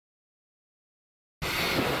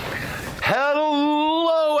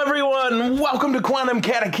Hello, everyone. Welcome to Quantum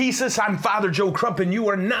Catechesis. I'm Father Joe Crump, and you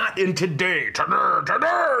are not in today.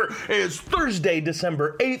 Today is Thursday,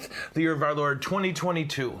 December 8th, the year of our Lord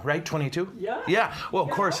 2022. Right? 22? Yeah. Yeah. Well, of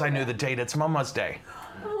course I knew the date. It's Mama's Day.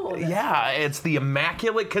 Oh, Yeah, it's the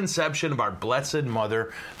Immaculate Conception of our Blessed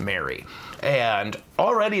Mother, Mary. And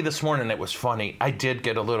already this morning, it was funny. I did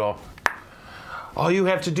get a little... All you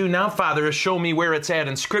have to do now, Father, is show me where it's at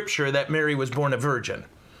in Scripture that Mary was born a virgin.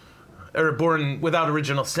 Or born without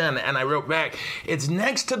original sin. And I wrote back, it's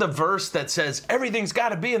next to the verse that says, everything's got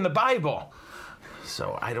to be in the Bible.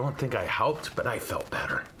 So I don't think I helped, but I felt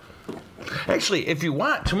better. Actually, if you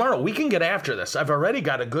want, tomorrow we can get after this. I've already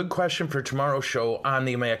got a good question for tomorrow's show on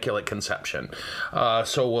the Immaculate Conception.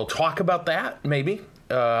 So we'll talk about that, maybe.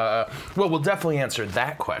 We'll definitely answer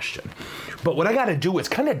that question. But what I got to do is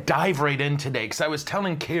kind of dive right in today, because I was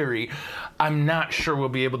telling Carrie, I'm not sure we'll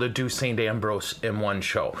be able to do St. Ambrose in one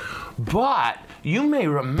show. But you may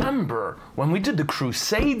remember when we did the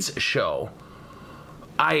Crusades show,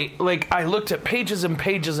 I looked at pages and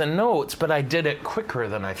pages and notes, but I did it quicker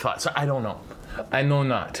than I thought. So I don't know. I know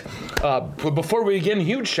not. But before we begin,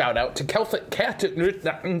 huge shout out to Catholic.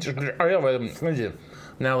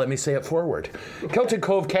 Now let me say it forward. Celtic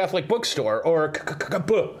Cove Catholic Bookstore, or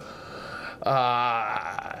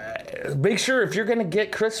make sure if you're going to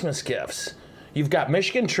get Christmas gifts, you've got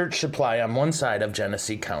Michigan Church Supply on one side of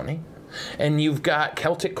Genesee County, and you've got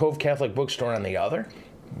Celtic Cove Catholic Bookstore on the other.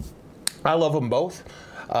 I love them both.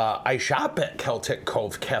 I shop at Celtic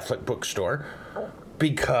Cove Catholic Bookstore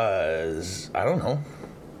because, I don't know,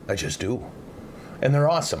 I just do. And they're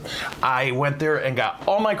awesome. I went there and got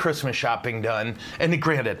all my Christmas shopping done. And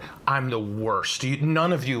granted, I'm the worst.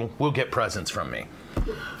 None of you will get presents from me.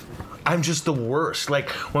 I'm just the worst. Like,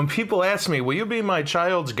 when people ask me, will you be my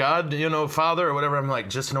child's God, father or whatever, I'm like,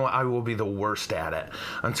 just know I will be the worst at it.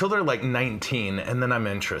 Until they're like 19, and then I'm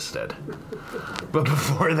interested. But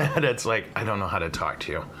before that, it's like, I don't know how to talk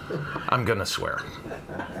to you. I'm going to swear.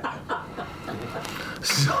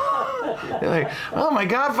 So, like, oh, my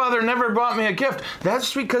godfather never bought me a gift.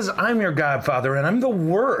 That's because I'm your godfather, and I'm the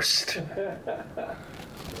worst.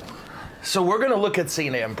 So we're going to look at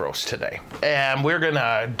St. Ambrose today, and we're going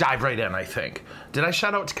to dive right in, I think. Did I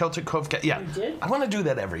shout out to Celtic Cove? Yeah. You did? I want to do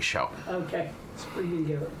that every show. Okay. It's for you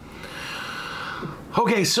to do it.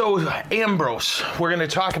 Okay, so Ambrose, we're going to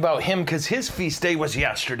talk about him because his feast day was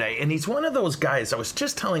yesterday, and he's one of those guys, I was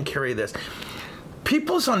just telling Carrie this,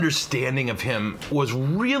 people's understanding of him was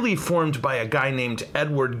really formed by a guy named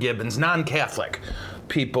Edward Gibbons, non-Catholic.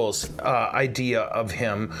 People's idea of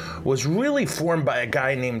him was really formed by a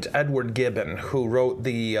guy named Edward Gibbon, who wrote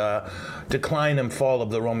the Decline and Fall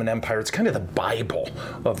of the Roman Empire. It's kind of the Bible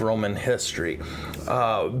of Roman history.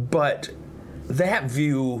 But that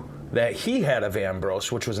view that he had of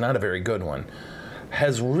Ambrose, which was not a very good one,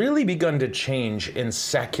 has really begun to change in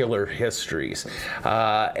secular histories.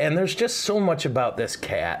 And there's just so much about this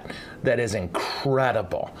cat that is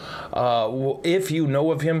incredible. If you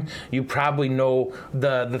know of him, you probably know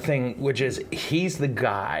the thing, which is he's the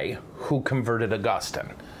guy who converted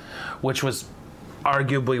Augustine, which was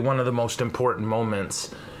arguably one of the most important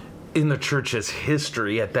moments in the church's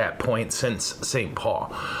history at that point since St.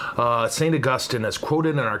 Paul. St. Augustine is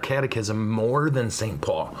quoted in our catechism more than St.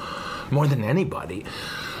 Paul, more than anybody.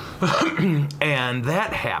 And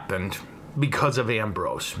that happened because of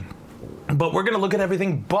Ambrose. But we're going to look at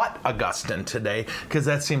everything but Augustine today, because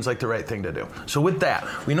that seems like the right thing to do. So with that,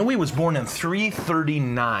 we know he was born in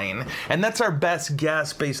 339, and that's our best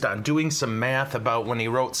guess based on doing some math about when he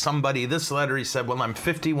wrote somebody this letter. He said, well, I'm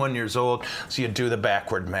 51 years old, so you do the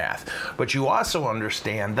backward math. But you also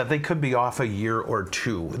understand that they could be off a year or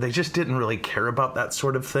two. They just didn't really care about that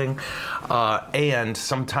sort of thing, and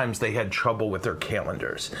sometimes they had trouble with their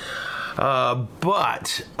calendars.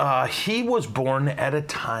 But he was born at a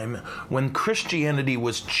time when Christianity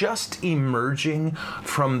was just emerging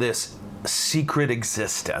from this secret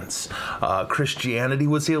existence. Christianity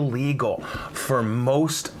was illegal for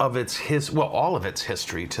most of all of its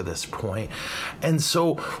history to this point. And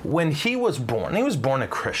so when he was born a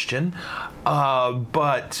Christian,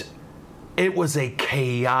 but it was a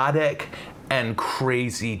chaotic and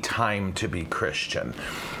crazy time to be Christian.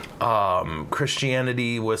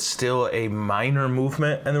 Christianity was still a minor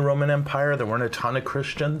movement in the Roman Empire. There weren't a ton of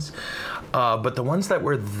Christians, but the ones that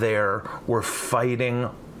were there were fighting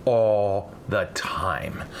all the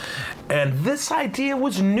time. And this idea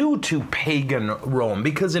was new to pagan Rome,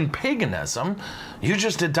 because in paganism, you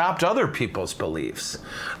just adopt other people's beliefs.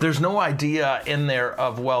 There's no idea in there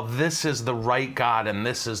of, well, this is the right God and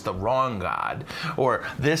this is the wrong God, or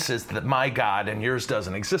this is my God and yours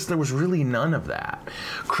doesn't exist. There was really none of that.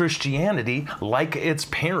 Christianity, like its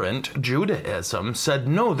parent, Judaism, said,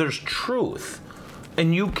 no, there's truth,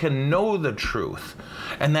 and you can know the truth.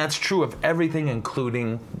 And that's true of everything,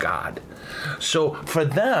 including God. So for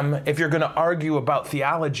them, if you're going to argue about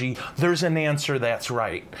theology, there's an answer that's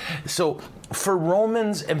right. So for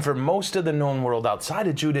Romans and for most of the known world outside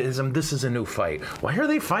of Judaism, this is a new fight. Why are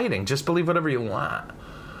they fighting? Just believe whatever you want.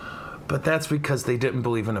 But that's because they didn't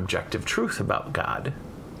believe in objective truth about God.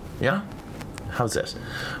 Yeah? How's this?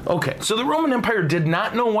 Okay, so the Roman Empire did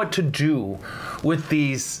not know what to do with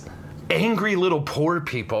these angry little poor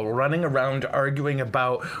people running around arguing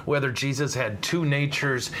about whether Jesus had two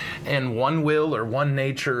natures and one will, or one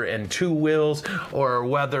nature and two wills, or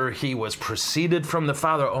whether he was proceeded from the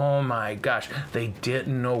Father. Oh my gosh, they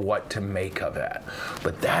didn't know what to make of it.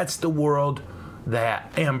 But that's the world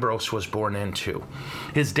that Ambrose was born into.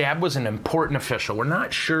 His dad was an important official. We're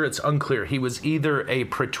not sure, it's unclear. He was either a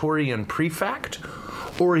Praetorian prefect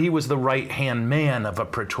or he was the right-hand man of a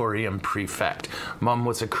Praetorian prefect. Mom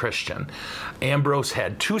was a Christian. Ambrose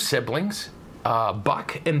had two siblings,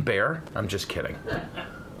 Buck and Bear. I'm just kidding.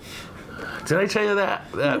 Did I tell you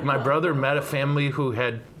that my brother met a family who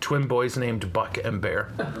had twin boys named Buck and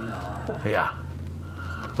Bear? Yeah.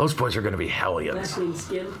 Those boys are going to be hellions. Last name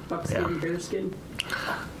Skin, Buckskin, and Bearskin.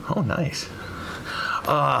 Oh, nice.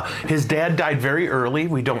 His dad died very early.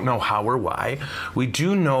 We don't know how or why. We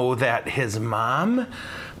do know that his mom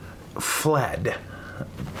fled.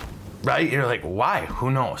 Right? You're like, why? Who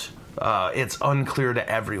knows? It's unclear to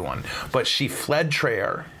everyone. But she fled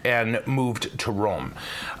Trier and moved to Rome.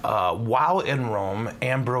 While in Rome,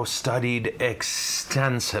 Ambrose studied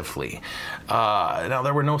extensively. Now,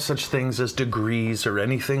 there were no such things as degrees or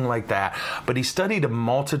anything like that, but he studied a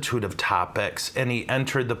multitude of topics, and he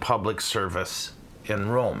entered the public service in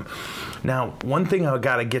Rome. Now, one thing I've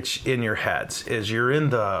got to get in your heads is you're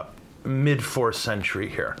in the mid-4th century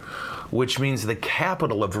here, which means the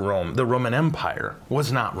capital of Rome, the Roman Empire,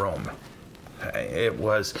 was not Rome. There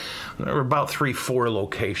were about 3-4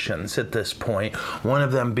 locations at this point, one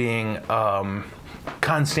of them being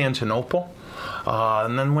Constantinople.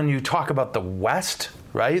 And then when you talk about the West,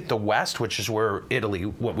 right, the West, which is where Italy,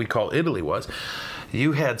 what we call Italy was,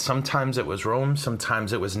 you had sometimes it was Rome,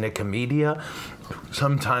 sometimes it was Nicomedia,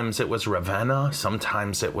 sometimes it was Ravenna,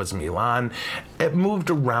 sometimes it was Milan. It moved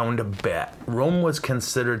around a bit. Rome was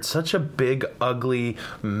considered such a big, ugly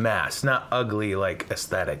mess. Not ugly like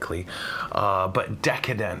aesthetically, but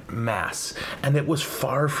decadent mess. And it was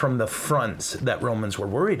far from the fronts that Romans were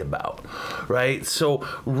worried about, right? So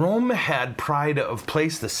Rome had pride of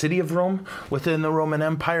place, the city of Rome within the Roman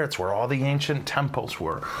Empire. It's where all the ancient temples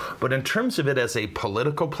were. But in terms of it as a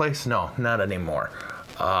political place, no, not anymore.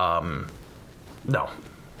 No.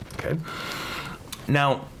 Okay.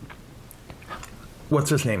 Now, what's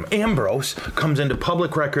his name? Ambrose comes into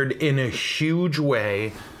public record in a huge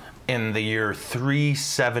way in the year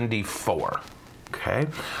 374. Okay.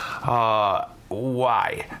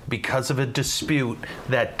 Why? Because of a dispute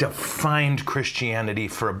that defined Christianity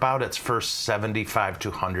for about its first 75 to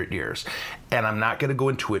 100 years. And I'm not going to go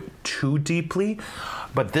into it too deeply,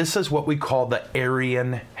 but this is what we call the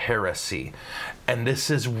Arian heresy. And this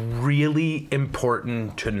is really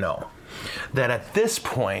important to know. That at this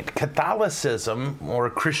point, Catholicism or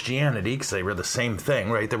Christianity, because they were the same thing,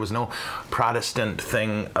 right? There was no Protestant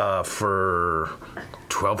thing for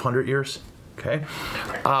 1,200 years. Okay.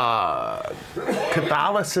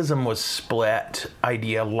 Catholicism was split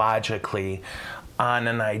ideologically on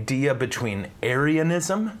an idea between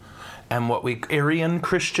Arianism and Arian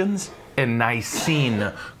Christians and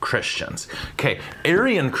Nicene Christians. Okay,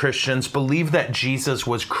 Arian Christians believe that Jesus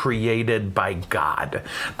was created by God,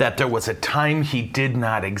 that there was a time he did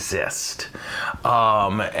not exist,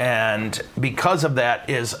 and because of that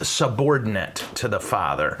is subordinate to the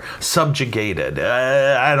Father, subjugated.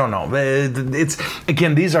 I don't know. It's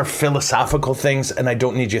again, these are philosophical things, and I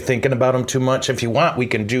don't need you thinking about them too much. If you want, we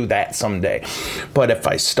can do that someday. But if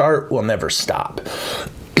I start, we'll never stop.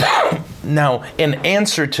 Now, in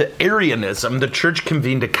answer to Arianism, the church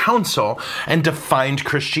convened a council and defined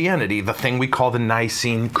Christianity, the thing we call the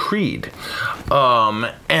Nicene Creed.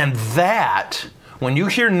 And that, when you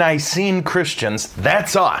hear Nicene Christians,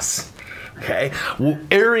 that's us. Okay? Well,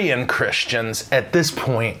 Arian Christians at this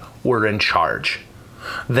point were in charge.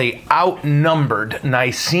 They outnumbered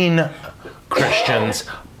Nicene Christians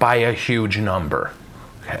by a huge number.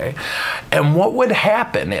 Okay? And what would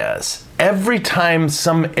happen is, every time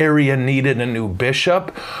some area needed a new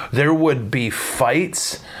bishop, there would be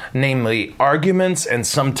fights, namely arguments and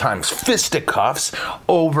sometimes fisticuffs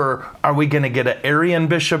over, are we going to get an Arian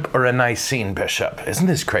bishop or a Nicene bishop? Isn't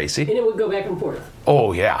this crazy? And it would go back and forth.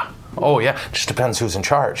 Oh, yeah. Oh, yeah. Just depends who's in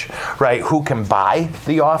charge, right? Who can buy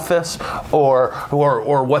the office or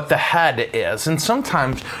what the head is. And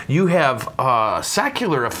sometimes you have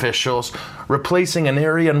secular officials replacing an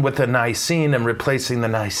Arian with a Nicene and replacing the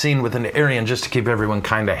Nicene with an Arian just to keep everyone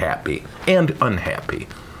kind of happy and unhappy,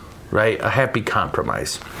 right? A happy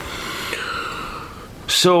compromise.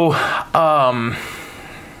 So,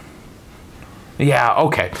 yeah,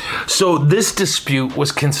 okay. So this dispute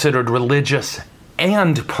was considered religious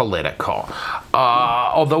and political.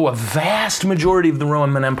 Although a vast majority of the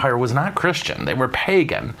Roman Empire was not Christian, they were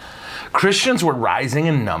pagan. Christians were rising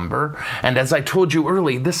in number, and as I told you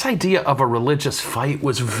earlier, this idea of a religious fight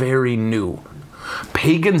was very new.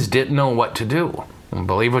 Pagans didn't know what to do.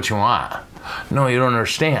 Believe what you want. No, you don't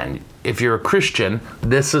understand. If you're a Christian,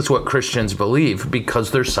 this is what Christians believe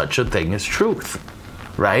because there's such a thing as truth,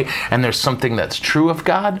 right? And there's something that's true of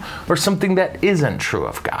God or something that isn't true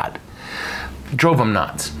of God. Drove them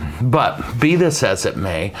nuts. But be this as it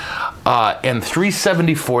may, in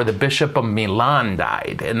 374, the Bishop of Milan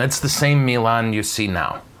died. And it's the same Milan you see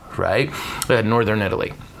now, right? Northern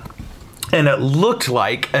Italy. And it looked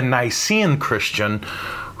like a Nicene Christian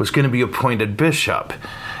was going to be appointed bishop.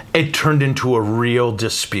 It turned into a real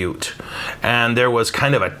dispute. And there was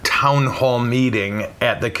kind of a town hall meeting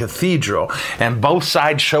at the cathedral. And both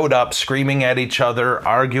sides showed up screaming at each other,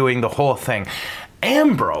 arguing the whole thing.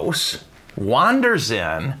 Ambrose wanders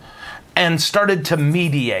in and started to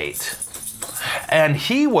mediate. And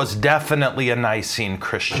he was definitely a Nicene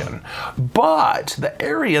Christian. But the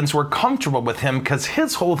Arians were comfortable with him because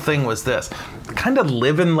his whole thing was this, kind of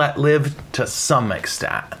live and let live to some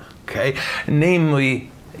extent. Okay? Namely,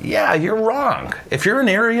 yeah, you're wrong. If you're an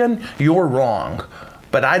Arian, you're wrong.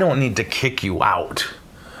 But I don't need to kick you out.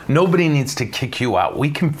 Nobody needs to kick you out. We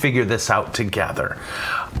can figure this out together.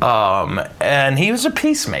 And he was a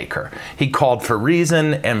peacemaker. He called for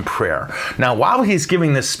reason and prayer. Now, while he's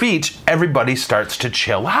giving this speech, everybody starts to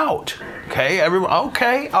chill out. Okay, everyone,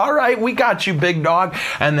 okay, all right, we got you, big dog.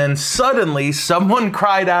 And then suddenly someone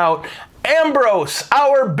cried out, Ambrose,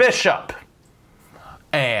 our bishop.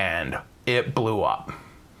 And it blew up.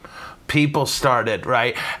 People started,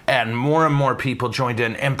 right? And more people joined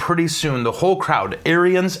in. And pretty soon, the whole crowd,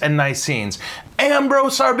 Arians and Nicenes,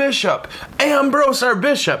 Ambrose, our bishop! Ambrose, our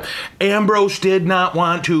bishop! Ambrose did not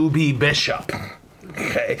want to be bishop.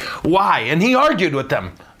 Okay, why? And he argued with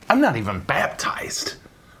them. I'm not even baptized.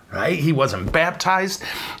 Right? He wasn't baptized.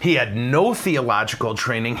 He had no theological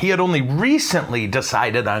training. He had only recently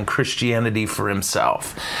decided on Christianity for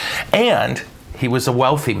himself. And he was a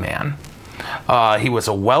wealthy man. He was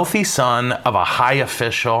a wealthy son of a high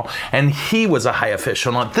official, and he was a high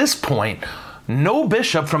official. And at this point, no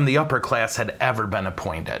bishop from the upper class had ever been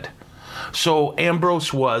appointed. So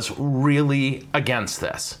Ambrose was really against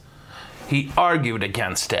this. He argued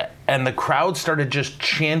against it, and the crowd started just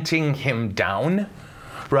chanting him down,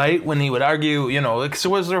 right? When he would argue, you know, so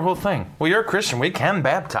what was their whole thing? Well, you're a Christian. We can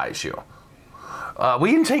baptize you.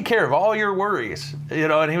 We can take care of all your worries, you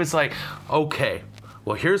know? And he was like, okay.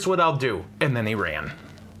 Well, here's what I'll do. And then he ran.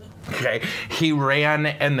 Okay? He ran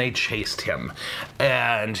and they chased him.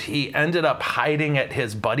 And he ended up hiding at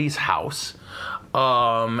his buddy's house.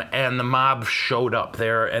 And the mob showed up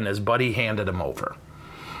there and his buddy handed him over.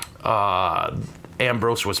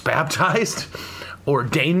 Ambrose was baptized,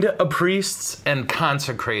 ordained a priest, and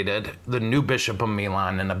consecrated the new bishop of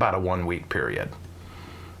Milan in about a 1-week period.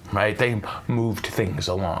 Right? They moved things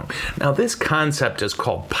along. Now, this concept is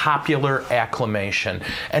called popular acclamation,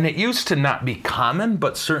 and it used to not be common,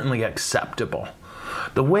 but certainly acceptable.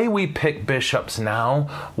 The way we pick bishops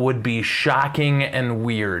now would be shocking and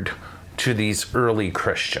weird to these early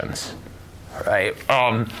Christians, right?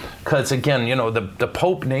 Because again, you know, the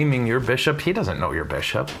Pope naming your bishop, he doesn't know your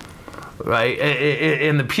bishop, right?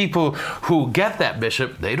 And the people who get that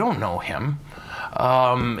bishop, they don't know him.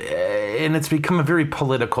 And it's become a very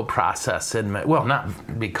political process. Well,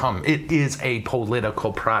 not become, it is a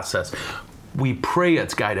political process. We pray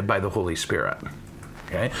it's guided by the Holy Spirit.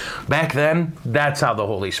 Okay? Back then, that's how the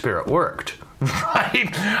Holy Spirit worked.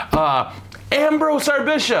 Right? Ambrose, our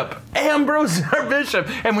bishop! Ambrose, our bishop!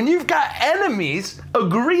 And when you've got enemies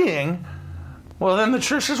agreeing, well, then the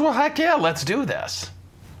church says, well, heck yeah, let's do this.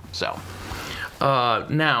 So,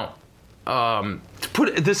 now,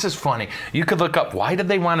 this is funny. You could look up, why did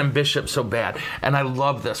they want him bishop so bad? And I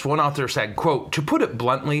love this. One author said, quote, to put it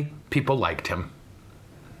bluntly, people liked him.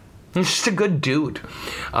 He's just a good dude.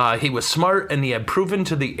 He was smart, and he had proven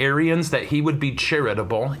to the Arians that he would be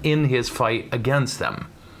charitable in his fight against them.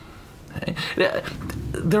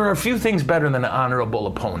 There are a few things better than an honorable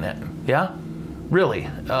opponent, yeah? Really.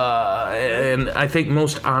 And I think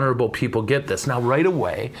most honorable people get this. Now, right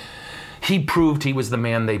away, he proved he was the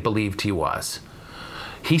man they believed he was.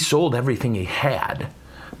 He sold everything he had,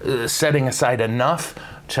 setting aside enough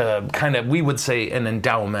to kind of, we would say, an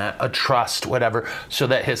endowment, a trust, whatever, so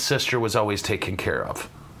that his sister was always taken care of.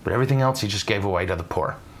 But everything else he just gave away to the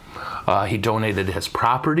poor. He donated his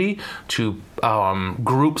property to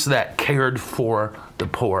groups that cared for the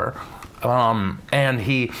poor. And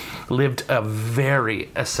he lived a very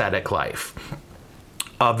ascetic life.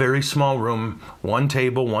 A very small room, one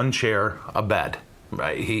table, one chair, a bed.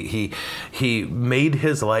 Right? He made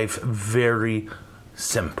his life very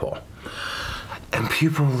simple. And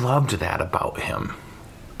people loved that about him.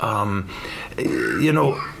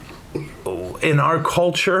 In our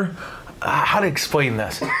culture, how to explain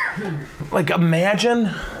this? Like,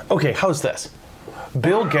 imagine, okay, how's this?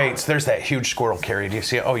 Bill Gates, there's that huge squirrel, Carrie. Do you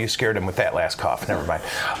see it? Oh, you scared him with that last cough. Never mind.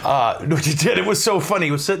 What you did, it was so funny.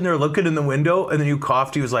 He was sitting there looking in the window, and then you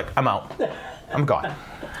coughed. He was like, I'm out. I'm gone.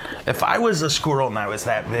 If I was a squirrel and I was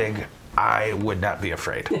that big, I would not be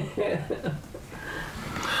afraid.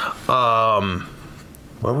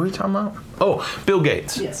 What were we talking about? Oh, Bill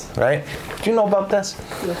Gates. Yes. Right? Do you know about this?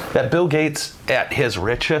 Yeah. That Bill Gates, at his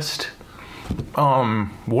richest,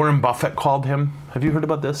 Warren Buffett called him. Have you heard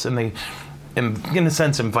about this? And they, in a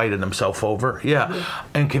sense, invited himself over. Yeah.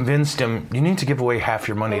 And convinced him, you need to give away half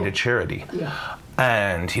your money to charity. Yeah.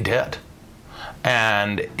 And he did.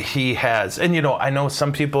 And he has, and I know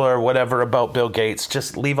some people are whatever about Bill Gates.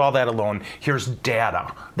 Just leave all that alone. Here's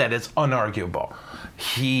data that is unarguable.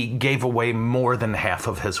 He gave away more than half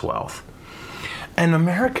of his wealth. And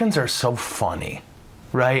Americans are so funny,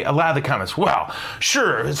 right? A lot of the comments, well,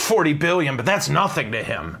 sure, it's 40 billion, but that's nothing to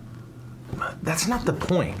him. That's not the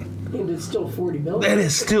point. And it's still 40 billion. That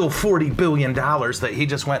is still $40 billion that he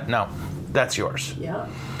just went, no, that's yours. Yeah.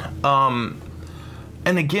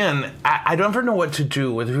 And again, I don't ever know what to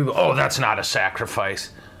do with people. Oh, that's not a sacrifice.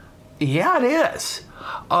 Yeah, it is.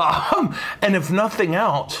 And if nothing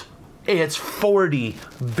else, it's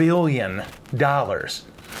 $40 billion.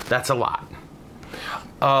 That's a lot.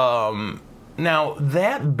 Now,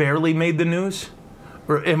 that barely made the news.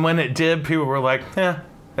 And when it did, people were like,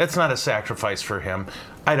 that's not a sacrifice for him.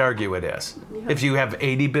 I'd argue it is. Yeah. If you have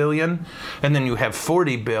 80 billion and then you have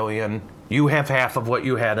 40 billion, you have half of what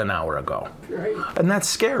you had an hour ago. Right. And that's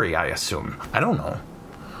scary, I assume. I don't know.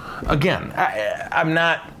 Again, I'm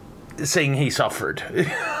not saying he suffered,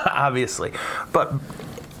 obviously. But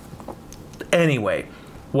anyway,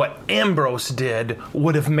 what Ambrose did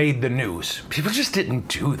would have made the news. People just didn't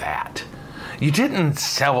do that. You didn't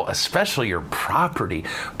sell, especially your property.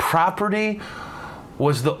 Property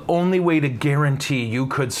was the only way to guarantee you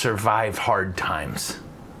could survive hard times.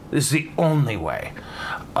 This is the only way.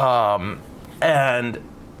 And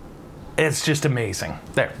it's just amazing.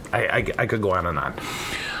 There, I could go on and on.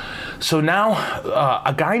 So now,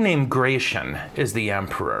 a guy named Gratian is the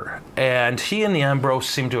emperor, and he and the Ambrose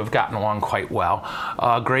seem to have gotten along quite well.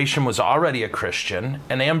 Gratian was already a Christian,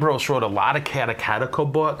 and Ambrose wrote a lot of catechetical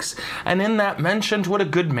books, and in that mentioned what a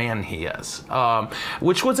good man he is,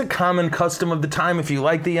 which was a common custom of the time. If you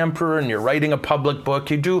like the emperor and you're writing a public book,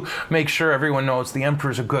 you do make sure everyone knows the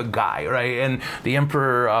emperor's a good guy, right? And the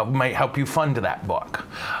emperor might help you fund that book,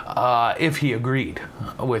 if he agreed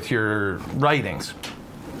with your writings.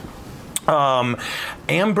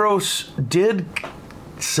 Ambrose did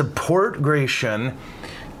support Gratian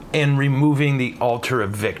in removing the altar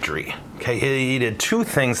of victory. Okay, he did two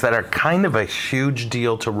things that are kind of a huge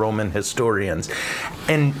deal to Roman historians.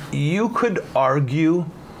 And you could argue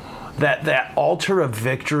that that altar of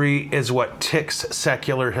victory is what ticks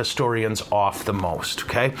secular historians off the most,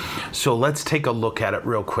 okay? So let's take a look at it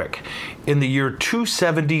real quick. In the year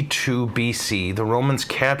 272 BC, the Romans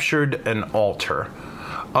captured an altar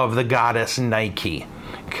of the goddess Nike.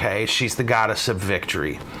 Okay, she's the goddess of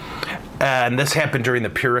victory. And this happened during the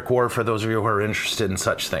Pyrrhic War, for those of you who are interested in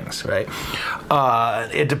such things, right?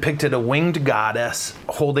 It depicted a winged goddess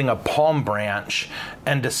holding a palm branch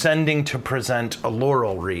and descending to present a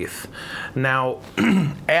laurel wreath. Now,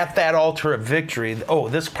 at that altar of victory,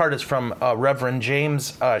 this part is from Reverend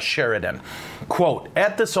James Sheridan. Quote,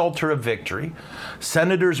 "At this altar of victory,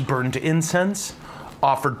 senators burned incense,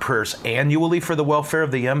 offered prayers annually for the welfare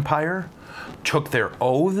of the empire, took their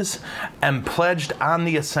oaths, and pledged on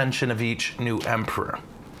the ascension of each new emperor.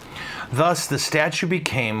 Thus, the statue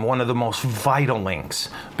became one of the most vital links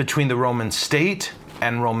between the Roman state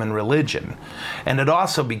and Roman religion. And it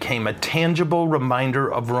also became a tangible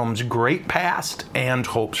reminder of Rome's great past and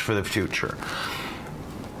hopes for the future.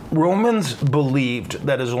 Romans believed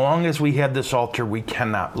that as long as we had this altar, we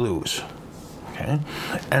cannot lose. Okay?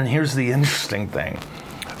 And here's the interesting thing.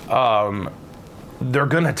 They're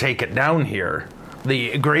going to take it down here.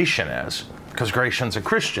 The Gratian is, because Gratian's a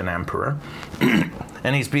Christian emperor,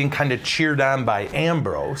 and he's being kind of cheered on by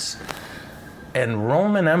Ambrose. And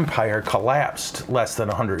Roman Empire collapsed less than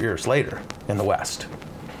 100 years later in the West.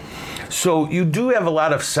 So you do have a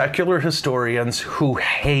lot of secular historians who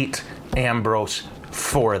hate Ambrose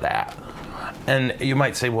for that. And you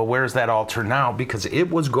might say, well, where's that altar now? Because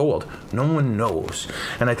it was gold. No one knows.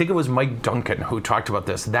 And I think it was Mike Duncan who talked about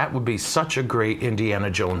this. That would be such a great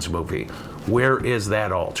Indiana Jones movie. Where is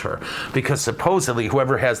that altar? Because supposedly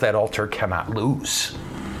whoever has that altar cannot lose.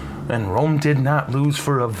 And Rome did not lose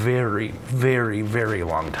for a very, very, very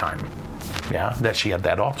long time. Yeah, that she had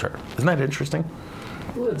that altar. Isn't that interesting?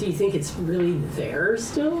 Well, do you think it's really there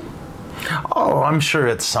still? Oh, I'm sure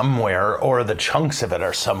it's somewhere, or the chunks of it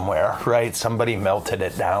are somewhere, right? Somebody melted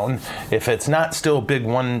it down. If it's not still big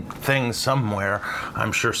one thing somewhere,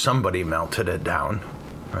 I'm sure somebody melted it down,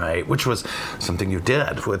 right? Which was something you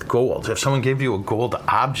did with gold. If someone gave you a gold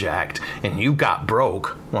object and you got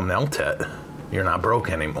broke, well, melt it. You're not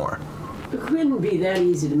broke anymore. It couldn't be that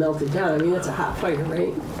easy to melt it down. I mean, that's a hot fire,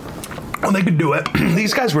 right? Well, they could do it.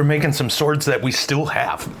 These guys were making some swords that we still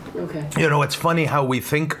have. Okay. You know, it's funny how we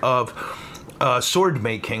think of sword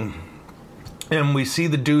making, and we see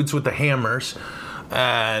the dudes with the hammers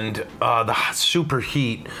and the super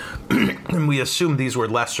heat, and we assume these were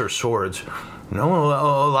lesser swords. No,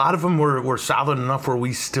 a lot of them were solid enough where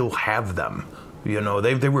we still have them. You know,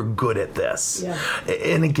 they were good at this. Yeah.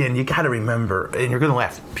 And again, you got to remember, and you're going to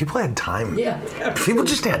laugh, people had time. Yeah. People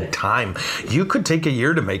just had time. You could take a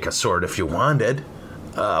year to make a sword if you wanted.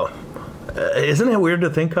 Isn't that weird to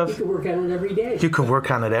think of? You could work on it every day. You could work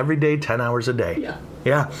on it every day, 10 hours a day. Yeah.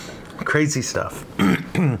 Yeah. Crazy stuff.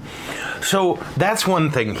 So that's one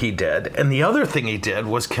thing he did. And the other thing he did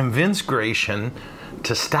was convince Gratian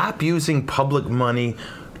to stop using public money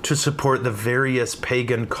to support the various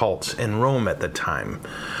pagan cults in Rome at the time.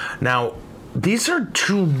 Now, these are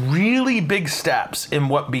two really big steps in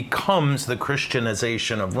what becomes the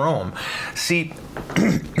Christianization of Rome. See,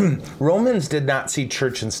 Romans did not see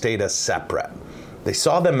church and state as separate. They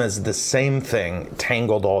saw them as the same thing,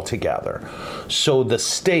 tangled all together. So the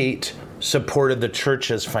state supported the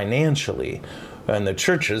churches financially, and the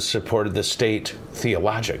churches supported the state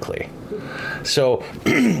theologically. So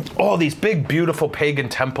all these big, beautiful pagan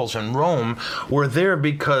temples in Rome were there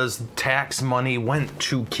because tax money went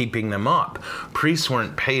to keeping them up. Priests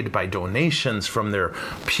weren't paid by donations from their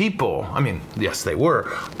people. I mean, yes, they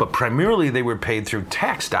were, but primarily they were paid through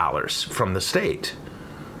tax dollars from the state.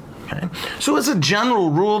 Okay? So as a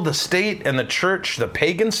general rule, the state and the church, the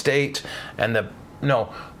pagan state and the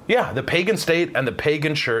pagan state and the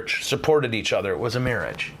pagan church supported each other. It was a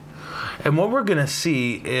marriage. And what we're going to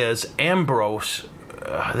see is Ambrose,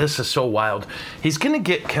 this is so wild, he's going to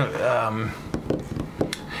get,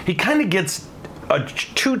 he kind of gets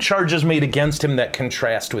two charges made against him that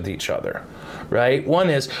contrast with each other, right?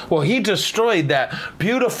 One is, well, he destroyed that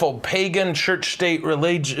beautiful pagan church-state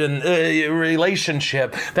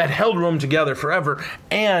relationship that held Rome together forever,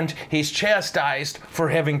 and he's chastised for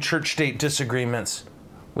having church-state disagreements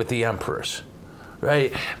with the emperors,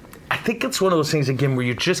 right? I think it's one of those things, again, where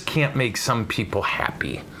you just can't make some people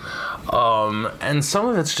happy. And some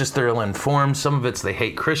of it's just they're ill-informed. Some of it's they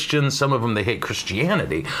hate Christians. Some of them they hate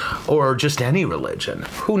Christianity or just any religion.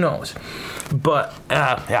 Who knows? But,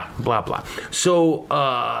 blah, blah. So,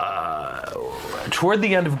 toward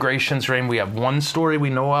the end of Gratian's reign, we have one story we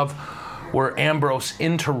know of where Ambrose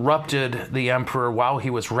interrupted the emperor while he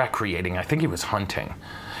was recreating. I think he was hunting,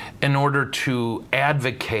 in order to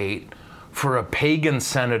advocate for a pagan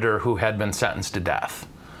senator who had been sentenced to death,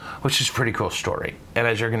 which is a pretty cool story. And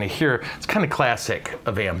as you're going to hear, it's kind of classic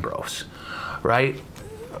of Ambrose, right?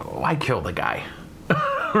 Why kill the guy,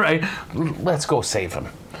 right? Let's go save him.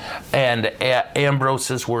 And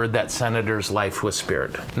Ambrose's word, that senator's life was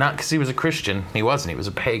spared. Not because he was a Christian. He wasn't. He was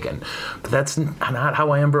a pagan. But that's not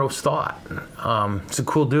how Ambrose thought. It's a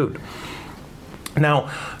cool dude.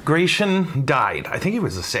 Now, Gratian died. I think he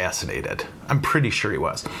was assassinated. I'm pretty sure he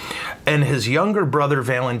was. And his younger brother,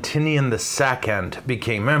 Valentinian II,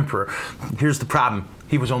 became emperor. Here's the problem.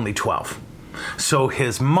 He was only 12. So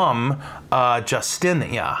his mom,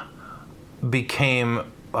 Justinia, became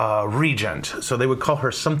regent. So they would call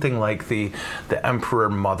her something like the emperor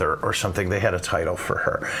mother or something. They had a title for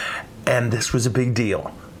her. And this was a big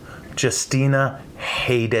deal. Justina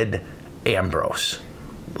hated Ambrose.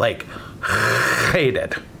 like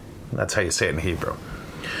hated. That's how you say it in Hebrew.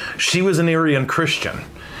 She was an Arian Christian.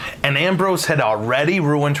 And Ambrose had already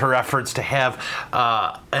ruined her efforts to have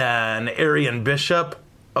an Arian bishop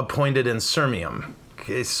appointed in Sirmium.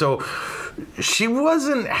 Okay, so she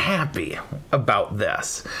wasn't happy about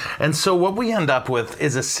this. And so what we end up with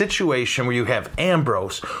is a situation where you have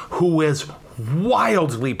Ambrose, who is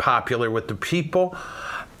wildly popular with the people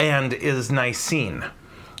and is Nicene.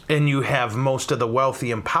 And you have most of the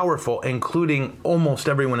wealthy and powerful, including almost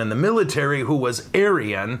everyone in the military who was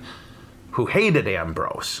Arian, who hated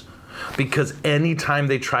Ambrose. Because anytime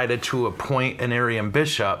they tried to appoint an Arian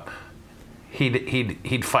bishop,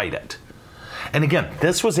 he'd fight it. And again,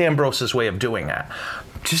 this was Ambrose's way of doing it.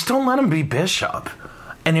 Just don't let him be bishop,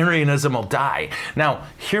 and Arianism will die. Now,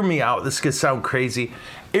 hear me out. This could sound crazy.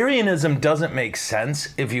 Arianism doesn't make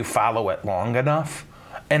sense if you follow it long enough.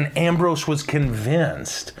 And Ambrose was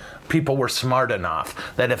convinced people were smart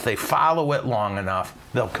enough that if they follow it long enough,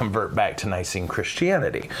 they'll convert back to Nicene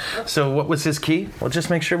Christianity. So what was his key? Well, just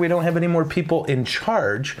make sure we don't have any more people in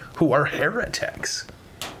charge who are heretics,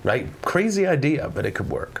 right? Crazy idea, but it could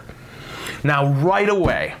work. Now, right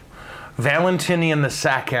away, Valentinian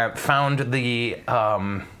II found the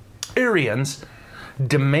Arians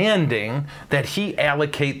demanding that he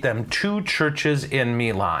allocate them 2 churches in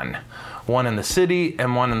Milan, one in the city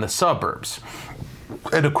and one in the suburbs.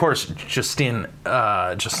 And of course,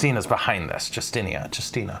 Justina's behind this.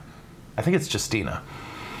 Justina. I think it's Justina.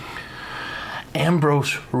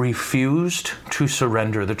 Ambrose refused to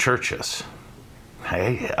surrender the churches,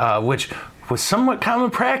 which was somewhat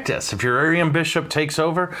common practice. If your Arian bishop takes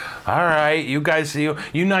over, all right, you guys, you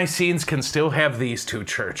Nicenes can still have these 2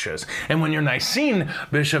 churches. And when your Nicene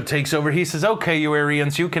bishop takes over, he says, okay, you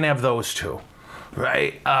Arians, you can have those 2,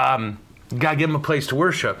 right? Got to give him a place to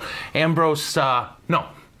worship. Ambrose, no.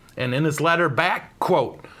 And in his letter back,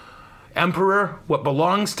 quote, Emperor, what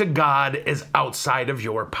belongs to God is outside of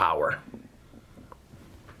your power.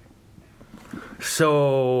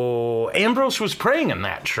 So Ambrose was praying in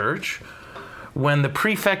that church when the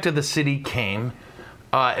prefect of the city came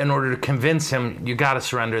in order to convince him, you got to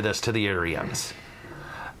surrender this to the Arians.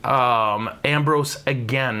 Ambrose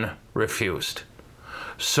again refused.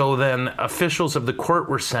 So then officials of the court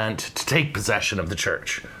were sent to take possession of the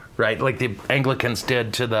church, right? Like the Anglicans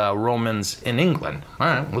did to the Romans in England. All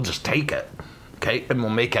right, we'll just take it, okay? And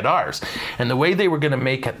we'll make it ours. And the way they were going to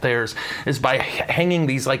make it theirs is by hanging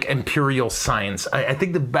these like imperial signs. I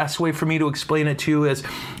think the best way for me to explain it to you is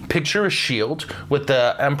picture a shield with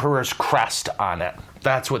the emperor's crest on it.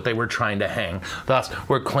 That's what they were trying to hang. Thus,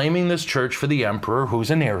 we're claiming this church for the emperor, who's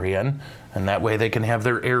an Arian, and that way they can have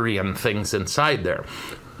their Arian things inside there.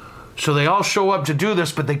 So they all show up to do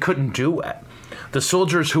this, but they couldn't do it. The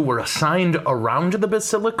soldiers who were assigned around the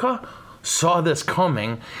basilica saw this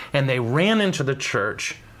coming, and they ran into the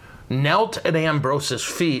church, knelt at Ambrose's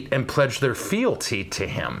feet, and pledged their fealty to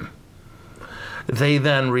him. They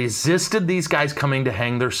then resisted these guys coming to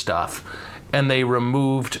hang their stuff, and they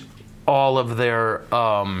removed all of their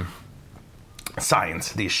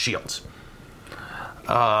signs, these shields.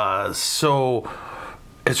 So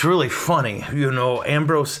it's really funny,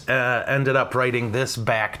 Ambrose ended up writing this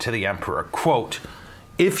back to the emperor, quote,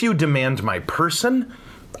 if you demand my person,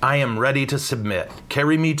 I am ready to submit.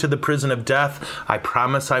 Carry me to the prison of death. I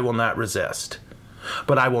promise I will not resist.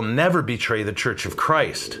 But I will never betray the Church of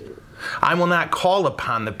Christ. I will not call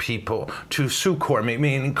upon the people to succor me,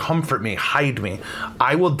 meaning comfort me, hide me.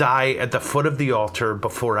 I will die at the foot of the altar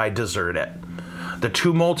before I desert it. The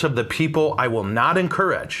tumult of the people I will not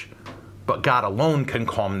encourage, but God alone can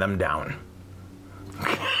calm them down.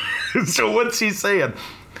 So what's he saying?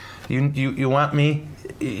 You want me?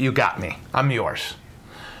 You got me. I'm yours.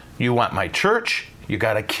 You want my church? You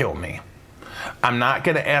got to kill me. I'm not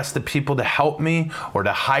going to ask the people to help me or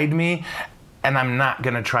to hide me, and I'm not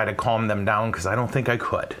going to try to calm them down because I don't think I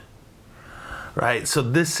could. Right? So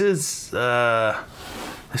this is gutsy.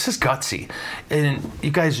 And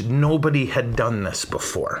you guys, nobody had done this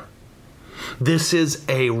before. This is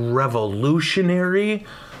a revolutionary,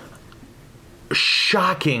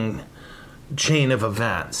 shocking chain of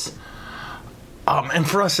events. And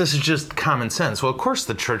for us, this is just common sense. Well, of course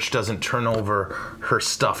the church doesn't turn over her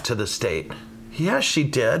stuff to the state. Yes, she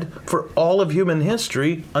did for all of human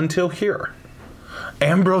history until here.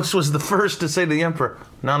 Ambrose was the first to say to the emperor,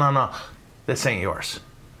 no, this ain't yours.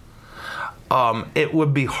 It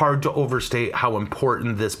would be hard to overstate how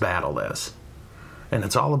important this battle is. And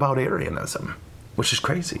it's all about Arianism, which is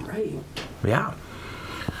crazy. Right. Yeah.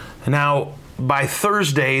 Now, by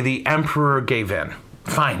Thursday, the emperor gave in.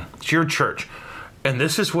 Fine, it's your church. And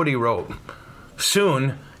this is what he wrote.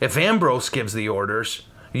 Soon, if Ambrose gives the orders,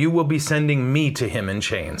 you will be sending me to him in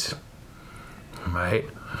chains. Right?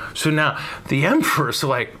 So now the emperor's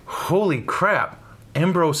like, holy crap,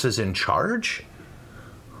 Ambrose is in charge?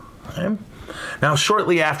 Okay. Now,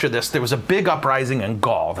 shortly after this, there was a big uprising in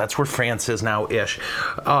Gaul. That's where France is now-ish.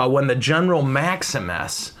 When the general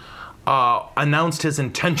Maximus announced his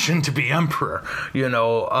intention to be emperor,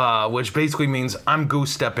 which basically means I'm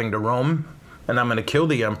goose-stepping to Rome, and I'm going to kill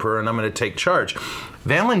the emperor, and I'm going to take charge.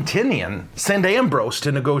 Valentinian sent Ambrose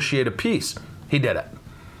to negotiate a peace. He did it.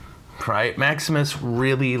 Right? Maximus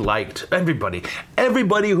really liked everybody.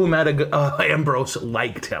 Everybody who met Ambrose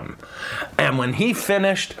liked him. And when he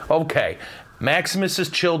finished, okay, Maximus is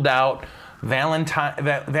chilled out,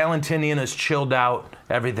 Valentinian is chilled out,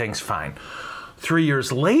 everything's fine. 3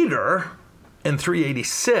 years later, in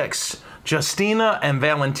 386, Justina and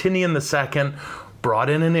Valentinian II brought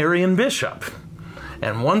in an Arian bishop,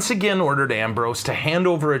 and once again ordered Ambrose to hand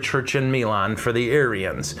over a church in Milan for the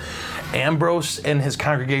Arians. Ambrose and his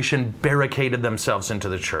congregation barricaded themselves into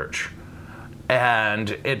the church,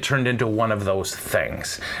 and it turned into one of those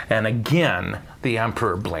things. And again, the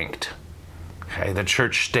emperor blinked. Okay, the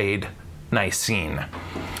church stayed Nicene.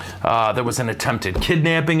 There was an attempted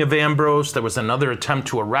kidnapping of Ambrose. There was another attempt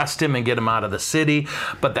to arrest him and get him out of the city.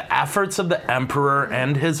 But the efforts of the emperor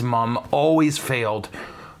and his mom always failed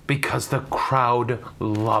because the crowd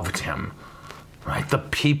loved him. Right? The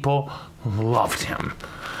people loved him.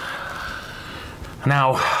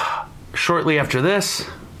 Now, shortly after this,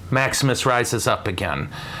 Maximus rises up again,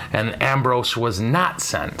 and Ambrose was not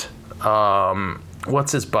sent.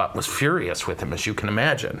 What's his butt was furious with him, as you can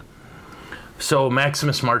imagine. So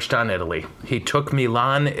Maximus marched on Italy. He took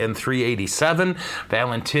Milan in 387.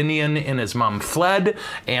 Valentinian and his mom fled.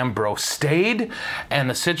 Ambrose stayed, and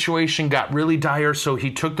the situation got really dire, so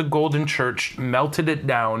he took the golden church, melted it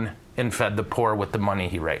down, and fed the poor with the money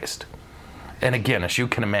he raised. And again, as you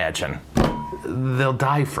can imagine, they'll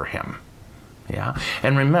die for him. Yeah?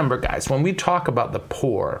 And remember, guys, when we talk about the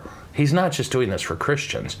poor, he's not just doing this for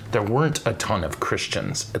Christians. There weren't a ton of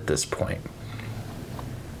Christians at this point.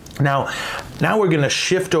 Now we're going to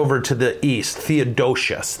shift over to the east,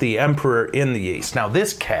 Theodosius, the emperor in the east. Now,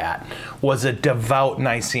 this cat was a devout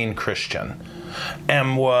Nicene Christian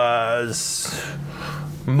and was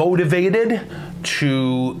motivated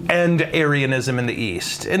to end Arianism in the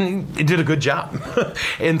East, and he did a good job.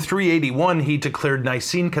 In 381, he declared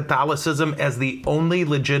Nicene Catholicism as the only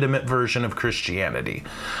legitimate version of Christianity.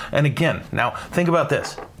 And again, now think about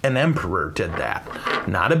this. An emperor did that.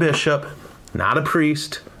 Not a bishop, not a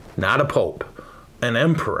priest, not a pope. An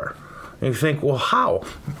emperor. And you think, well, how?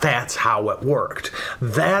 That's how it worked.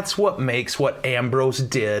 That's what makes what Ambrose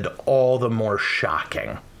did all the more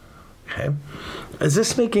shocking. Okay. Is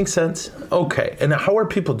this making sense? Okay. And how are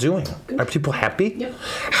people doing? Good. Are people happy? Yep.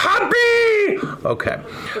 Happy! Okay.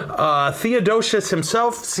 Theodosius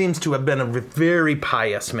himself seems to have been a very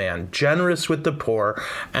pious man, generous with the poor,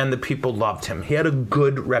 and the people loved him. He had a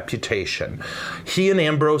good reputation. He and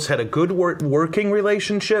Ambrose had a good working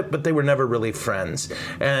relationship, but they were never really friends,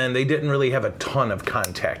 and they didn't really have a ton of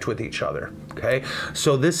contact with each other. Okay.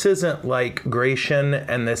 So this isn't like Gratian,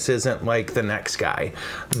 and this isn't like the next guy.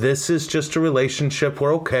 This is just a relationship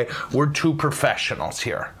where, okay, we're two professionals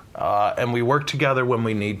here, and we work together when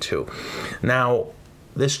we need to. Now,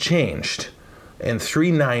 this changed in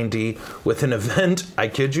 390 with an event, I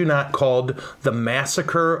kid you not, called the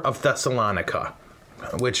Massacre of Thessalonica,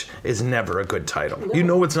 which is never a good title. No. You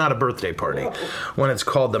know it's not a birthday party when it's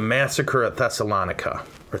called the Massacre at Thessalonica,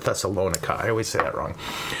 or Thessalonica. I always say that wrong.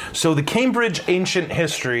 So the Cambridge Ancient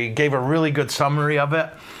History gave a really good summary of it,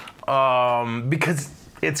 because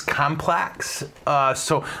it's complex.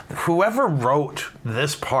 So whoever wrote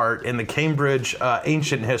this part in the Cambridge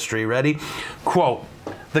Ancient History, ready? Quote,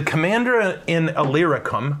 the commander in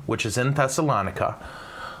Illyricum, which is in Thessalonica,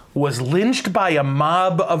 was lynched by a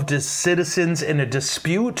mob of citizens in a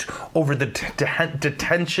dispute over the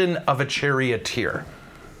detention of a charioteer.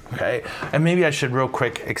 Okay? And maybe I should real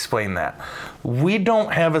quick explain that. We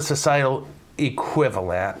don't have a societal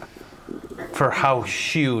equivalent for how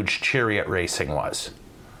huge chariot racing was.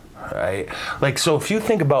 Right? Like, so if you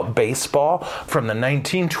think about baseball from the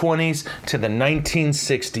 1920s to the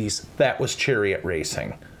 1960s, that was chariot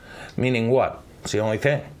racing. Meaning what? It's the only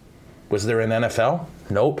thing. Was there an NFL?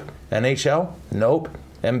 Nope. NHL? Nope.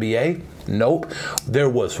 NBA? Nope. There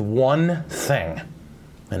was one thing,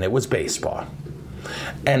 and it was baseball.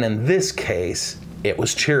 And in this case, It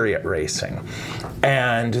was chariot racing.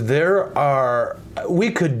 And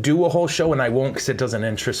we could do a whole show, and I won't because it doesn't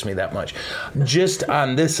interest me that much, just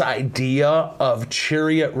on this idea of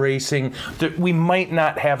chariot racing. That we might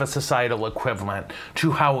not have a societal equivalent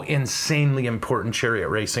to how insanely important chariot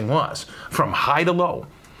racing was, from high to low.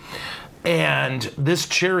 And this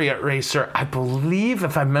chariot racer, I believe,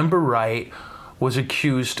 if I remember right, was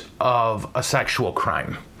accused of a sexual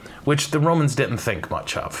crime, which the Romans didn't think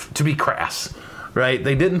much of, to be crass. Right?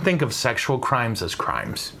 They didn't think of sexual crimes as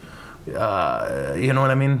crimes. You know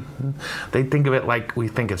what I mean? They think of it like we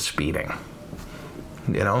think of speeding.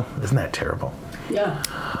 You know? Isn't that terrible? Yeah.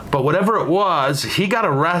 But whatever it was, he got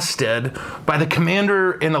arrested by the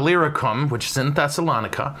commander in Illyricum, which is in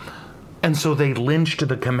Thessalonica, and so they lynched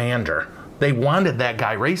the commander. They wanted that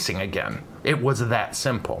guy racing again. It was that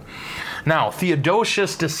simple. Now,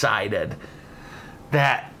 Theodosius decided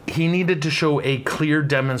that he needed to show a clear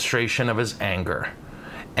demonstration of his anger.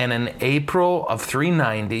 And in April of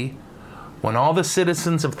 390, when all the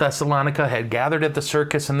citizens of Thessalonica had gathered at the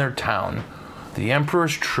circus in their town, the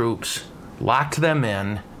emperor's troops locked them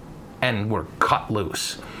in and were cut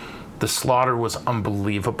loose. The slaughter was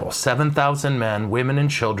unbelievable. 7,000 men, women, and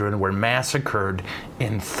children were massacred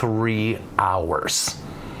in 3 hours.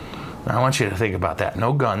 Now, I want you to think about that.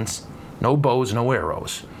 No guns, no bows, no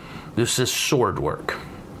arrows. This is sword work.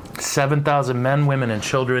 7,000 men, women, and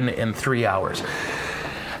children in 3 hours.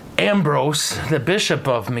 Ambrose, the bishop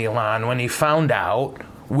of Milan, when he found out,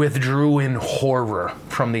 withdrew in horror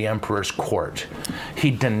from the emperor's court.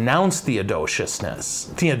 He denounced Theodosius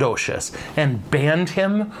and banned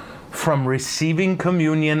him from receiving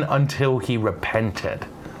communion until he repented.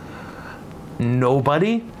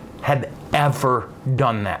 Nobody had ever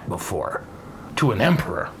done that before to an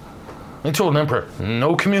emperor. They told an emperor,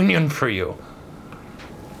 no communion for you.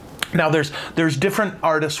 Now, there's different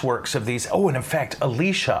artist works of these. Oh, and in fact,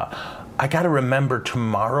 Alicia, I got to remember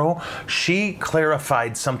tomorrow, she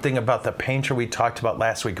clarified something about the painter we talked about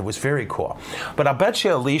last week. It was very cool. But I'll bet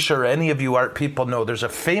you Alicia or any of you art people know there's a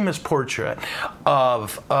famous portrait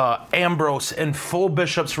of Ambrose in full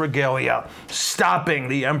bishop's regalia stopping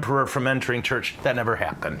the emperor from entering church. That never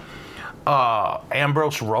happened.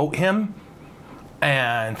 Ambrose wrote him,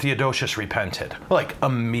 and Theodosius repented, like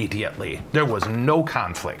immediately. There was no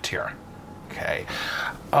conflict here. Okay.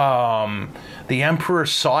 The emperor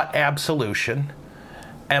sought absolution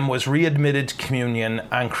and was readmitted to communion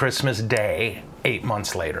on Christmas Day 8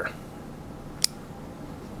 months later.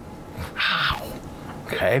 Wow.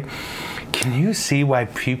 Okay. Can you see why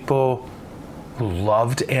people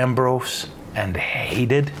loved Ambrose and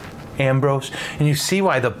hated Ambrose? And you see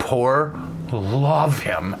why the poor love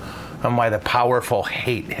him and why the powerful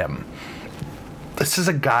hate him. This is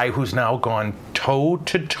a guy who's now gone toe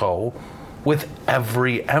to toe with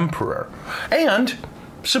every emperor and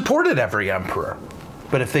supported every emperor.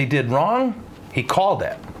 But if they did wrong, he called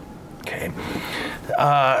it. Okay.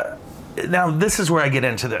 Now, this is where I get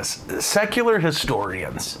into this. Secular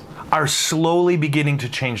historians are slowly beginning to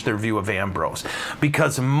change their view of Ambrose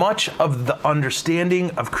because much of the understanding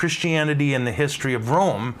of Christianity and the history of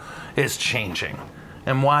Rome is changing.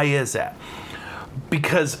 And why is that?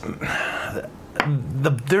 Because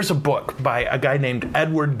there's a book by a guy named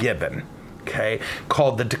Edward Gibbon, okay,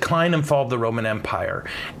 called The Decline and Fall of the Roman Empire.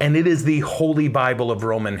 And it is the Holy Bible of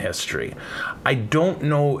Roman history. I don't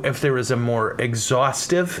know if there is a more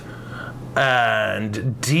exhaustive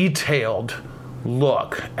and detailed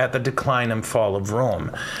look at the decline and fall of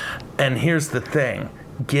Rome. And here's the thing.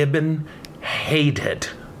 Gibbon hated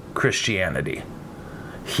Christianity.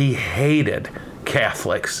 He hated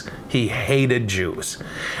Catholics. He hated Jews.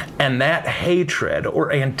 And that hatred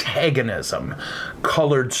or antagonism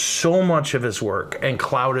colored so much of his work and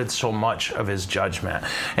clouded so much of his judgment.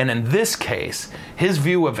 And in this case, his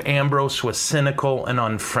view of Ambrose was cynical and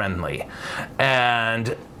unfriendly.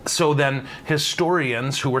 And so then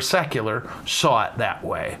historians who were secular saw it that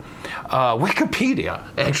way. Wikipedia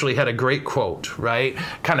actually had a great quote, right?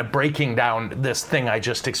 Kind of breaking down this thing I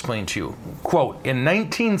just explained to you. Quote, in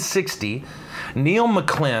 1960, Neil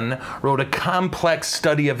McClin wrote a complex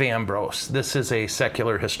study of Ambrose. This is a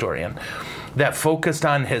secular historian that focused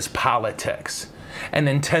on his politics and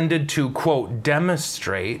intended to, quote,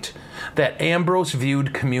 demonstrate that Ambrose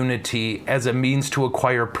viewed community as a means to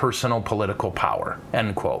acquire personal political power,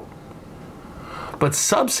 end quote. But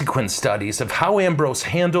subsequent studies of how Ambrose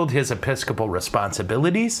handled his episcopal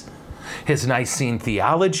responsibilities, his Nicene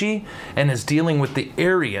theology, and his dealing with the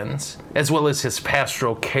Arians, as well as his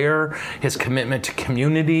pastoral care, his commitment to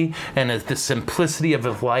community, and the simplicity of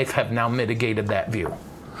his life have now mitigated that view.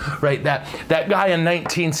 right? That guy in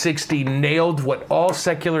 1960 nailed what all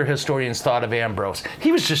secular historians thought of Ambrose.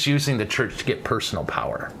 He was just using the church to get personal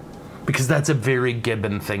power, because that's a very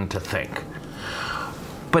Gibbon thing to think.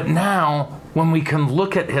 But now, when we can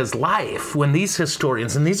look at his life, when these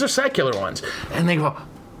historians, and these are secular ones, and they go,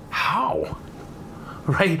 how?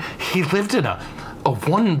 Right? He lived in a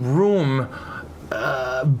one-room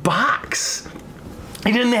box.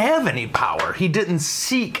 He didn't have any power. He didn't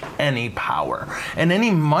seek any power. And any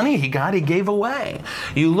money he got, he gave away.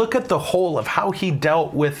 You look at the whole of how he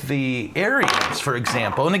dealt with the Arians, for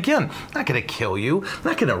example. And again, I'm not going to kill you. I'm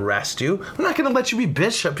not going to arrest you. I'm not going to let you be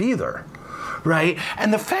bishop either. Right?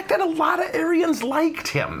 And the fact that a lot of Arians liked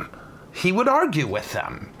him. He would argue with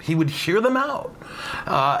them. He would hear them out,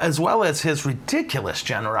 as well as his ridiculous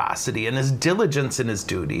generosity and his diligence in his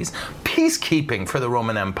duties, peacekeeping for the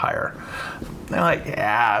Roman Empire. They're like,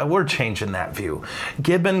 yeah, we're changing that view.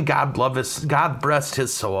 Gibbon, God bless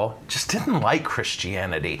his soul, just didn't like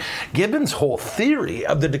Christianity. Gibbon's whole theory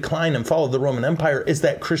of the decline and fall of the Roman Empire is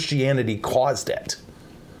that Christianity caused it,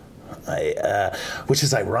 which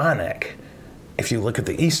is ironic if you look at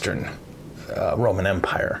the Eastern Roman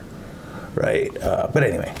Empire. Right, but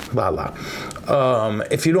anyway,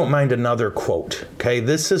 if you don't mind another quote, okay,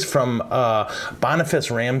 this is from Boniface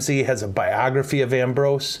Ramsey, has a biography of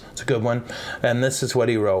Ambrose. It's a good one, and this is what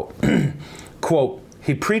he wrote. Quote,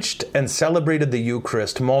 he preached and celebrated the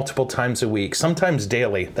Eucharist multiple times a week, sometimes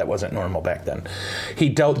daily. That wasn't normal back then. He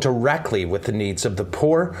dealt directly with the needs of the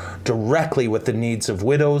poor, directly with the needs of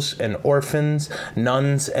widows and orphans,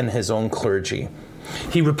 nuns, and his own clergy.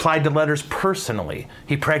 He replied to letters personally.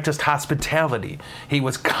 He practiced hospitality. He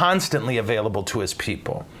was constantly available to his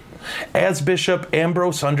people. As bishop,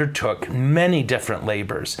 Ambrose undertook many different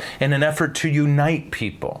labors in an effort to unite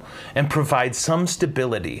people and provide some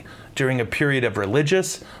stability during a period of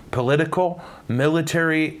religious, political,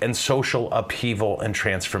 military, and social upheaval and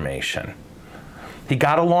transformation. He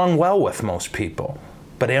got along well with most people,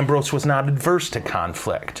 but Ambrose was not adverse to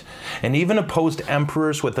conflict, and even opposed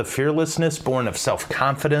emperors with a fearlessness born of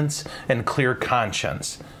self-confidence and clear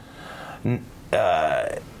conscience. And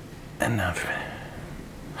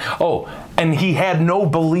he had no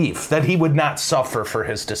belief that he would not suffer for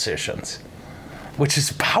his decisions, which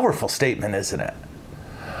is a powerful statement, isn't it?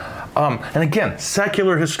 And again,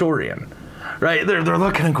 secular historian, right? They're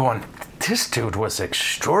looking and going, this dude was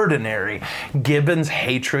extraordinary. Gibbon's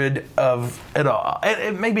hatred of it all.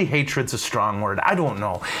 Maybe hatred's a strong word. I don't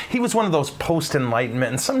know. He was one of those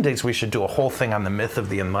post-Enlightenment, and some days we should do a whole thing on the myth of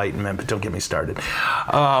the Enlightenment, but don't get me started.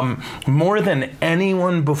 More than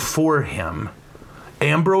anyone before him,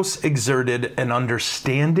 Ambrose exerted an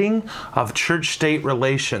understanding of church-state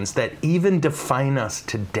relations that even define us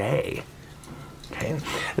today. Okay?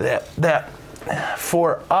 That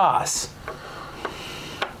for us,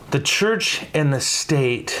 the church and the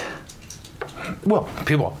state, well,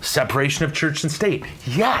 people, separation of church and state.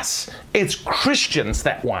 Yes, it's Christians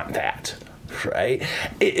that want that, right?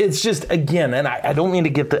 It's just, again, and I don't mean to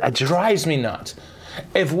get it drives me nuts.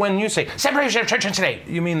 If when you say separation of church and state,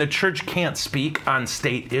 you mean the church can't speak on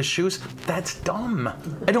state issues, that's dumb.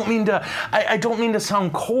 I don't mean to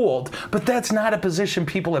sound cold, but that's not a position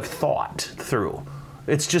people have thought through.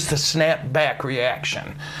 It's just a snap-back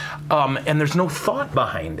reaction. And there's no thought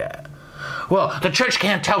behind it. Well, the church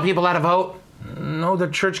can't tell people how to vote. No, the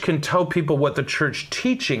church can tell people what the church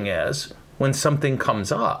teaching is when something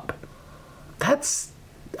comes up. That's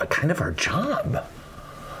a kind of our job.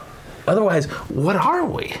 Otherwise, what are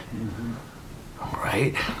we?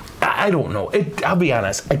 Right? I don't know. I'll be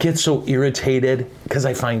honest. I get so irritated because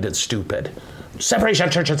I find it stupid. Separation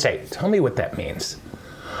of church and state. Tell me what that means.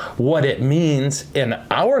 What it means in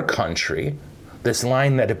our country, this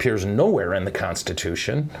line that appears nowhere in the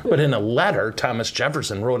Constitution, but in a letter Thomas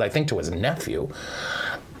Jefferson wrote, I think, to his nephew,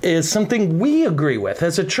 is something we agree with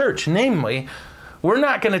as a church. Namely, we're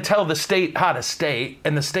not going to tell the state how to state,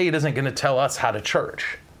 and the state isn't going to tell us how to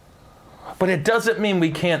church. But it doesn't mean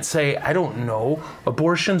we can't say, I don't know,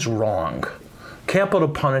 abortion's wrong. Capital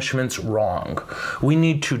punishment's wrong. We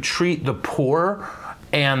need to treat the poor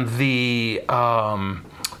and the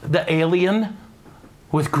alien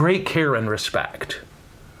with great care and respect.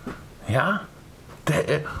 Yeah?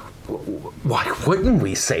 Why wouldn't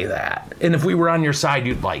we say that? And if we were on your side,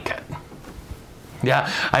 you'd like it.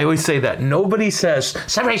 Yeah, I always say that. Nobody says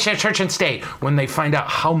separation of church and state when they find out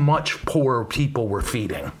how much poor people we're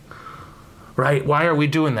feeding. Right? Why are we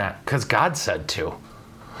doing that? Because God said to.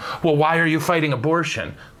 Well, why are you fighting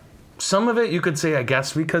abortion? Some of it you could say, I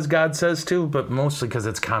guess, because God says to, but mostly because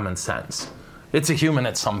it's common sense. It's a human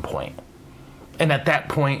at some point. And at that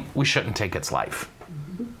point, we shouldn't take its life.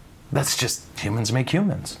 That's just humans make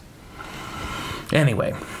humans.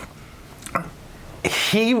 Anyway,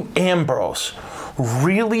 Ambrose,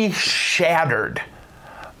 really shattered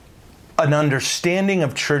an understanding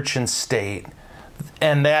of church and state,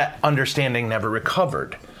 and that understanding never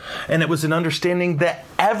recovered. And it was an understanding that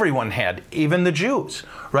everyone had, even the Jews,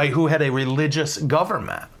 right, who had a religious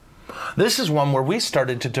government. This is one where we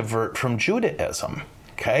started to divert from Judaism,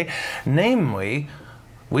 okay? Namely,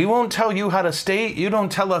 we won't tell you how to state, you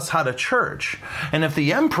don't tell us how to church. And if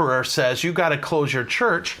the emperor says you got to close your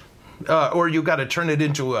church, or you got to turn it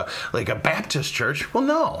into a Baptist church, well,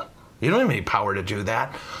 no, you don't have any power to do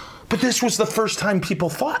that. But this was the first time people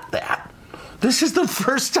thought that. This is the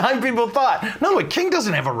first time people thought, no, a king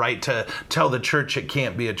doesn't have a right to tell the church it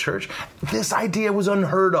can't be a church. This idea was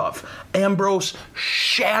unheard of. Ambrose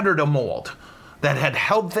shattered a mold that had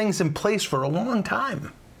held things in place for a long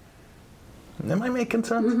time. Am I making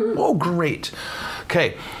sense? Mm-hmm. Oh, great.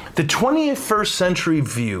 Okay, the 21st century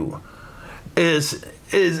view is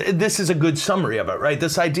this is a good summary of it, right?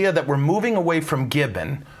 This idea that we're moving away from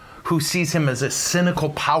Gibbon, who sees him as a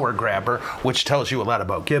cynical power grabber, which tells you a lot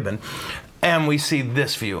about Gibbon, and we see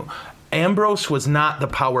this view. Ambrose was not the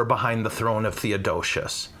power behind the throne of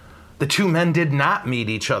Theodosius. The two men did not meet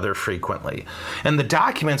each other frequently. And the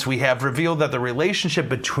documents we have reveal that the relationship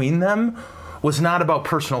between them was not about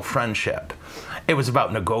personal friendship. It was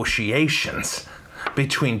about negotiations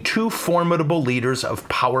between two formidable leaders of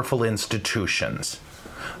powerful institutions.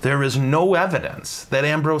 There is no evidence that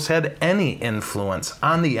Ambrose had any influence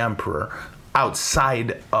on the emperor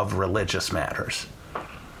outside of religious matters.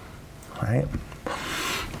 Right?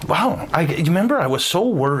 Wow, you remember I was so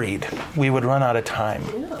worried we would run out of time.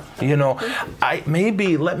 Yeah. Let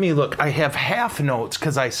me look. I have half notes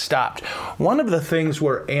because I stopped. One of the things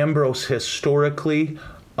where Ambrose historically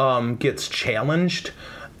gets challenged,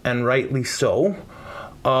 and rightly so,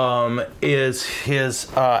 is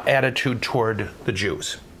his attitude toward the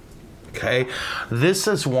Jews. Okay? This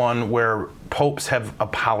is one where popes have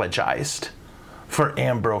apologized for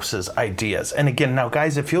Ambrose's ideas. And again, now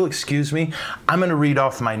guys, if you'll excuse me, I'm going to read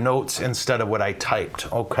off my notes instead of what I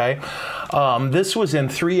typed, okay? This was in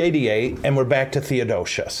 388, and we're back to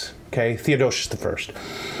Theodosius, okay? Theodosius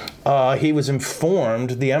I. He was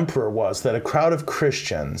informed, the emperor was, that a crowd of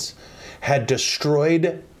Christians had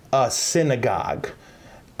destroyed a synagogue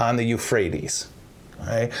on the Euphrates,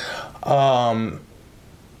 okay?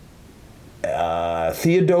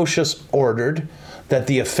 Theodosius ordered that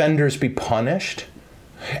the offenders be punished,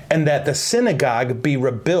 and that the synagogue be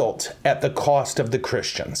rebuilt at the cost of the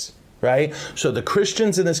Christians, right? So the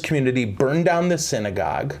Christians in this community burned down the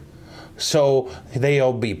synagogue, so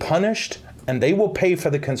they'll be punished, and they will pay for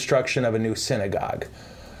the construction of a new synagogue.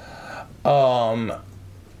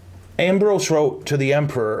 Ambrose wrote to the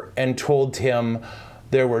emperor and told him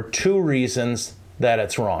there were two reasons that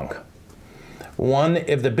it's wrong. One,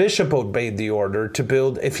 if the bishop obeyed the order to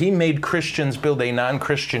build, if he made Christians build a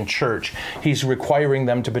non-Christian church, he's requiring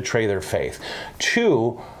them to betray their faith.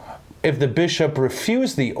 Two, if the bishop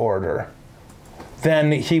refused the order,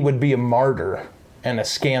 then he would be a martyr and a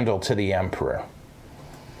scandal to the emperor.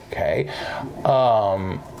 Okay?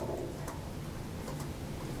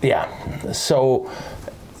 So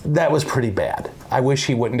that was pretty bad. I wish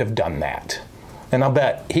he wouldn't have done that. And I'll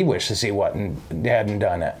bet he wishes he hadn't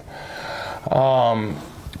done it.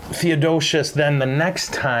 Theodosius, then the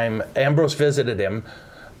next time Ambrose visited him,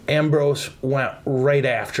 Ambrose went right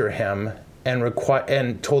after him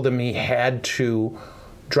and told him he had to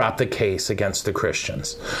drop the case against the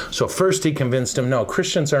Christians. So first he convinced him, no,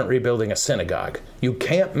 Christians aren't rebuilding a synagogue. You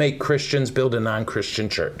can't make Christians build a non-Christian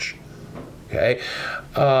church. Okay?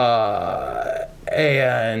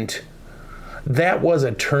 And that was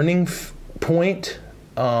a turning point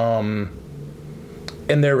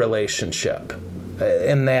in their relationship.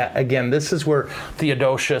 And that, again, this is where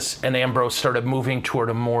Theodosius and Ambrose started moving toward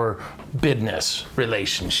a more business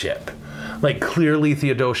relationship. Like, clearly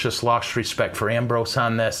Theodosius lost respect for Ambrose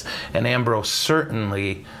on this, and Ambrose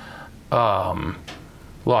certainly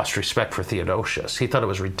lost respect for Theodosius. He thought it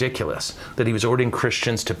was ridiculous that he was ordering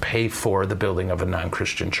Christians to pay for the building of a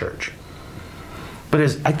non-Christian church. But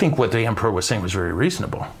I think what the emperor was saying was very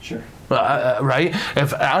reasonable. Sure. Right?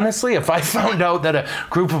 If I found out that a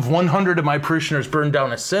group of 100 of my parishioners burned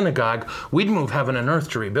down a synagogue, we'd move heaven and earth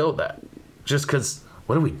to rebuild that. Just because,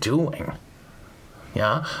 what are we doing?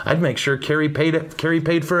 Yeah? I'd make sure Carrie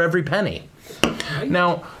paid for every penny. Right.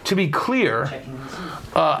 Now, to be clear,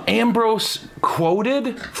 Ambrose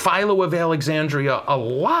quoted Philo of Alexandria a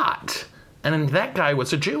lot, and that guy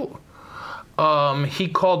was a Jew. He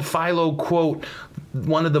called Philo, quote,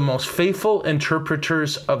 one of the most faithful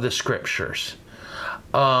interpreters of the scriptures.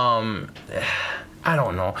 I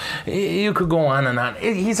don't know. You could go on and on.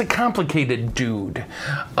 He's a complicated dude.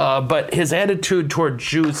 But his attitude toward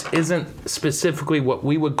Jews isn't specifically what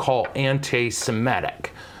we would call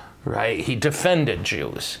anti-Semitic, right? He defended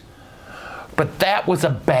Jews. But that was a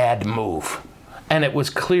bad move. And it was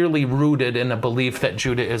clearly rooted in a belief that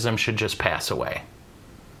Judaism should just pass away.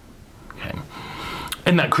 Okay.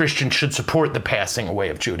 And that Christians should support the passing away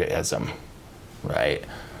of Judaism, right?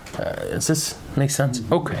 Does this make sense?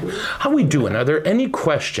 Okay. How we doing? Are there any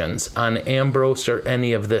questions on Ambrose or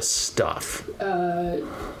any of this stuff?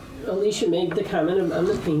 Alicia made the comment on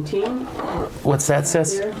the painting. What's that,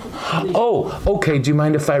 sis? Oh, okay. Do you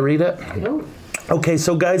mind if I read it? No. Okay,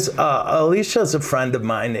 so guys, Alicia's a friend of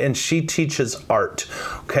mine, and she teaches art,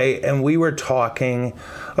 okay? And we were talking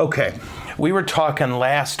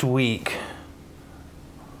last week.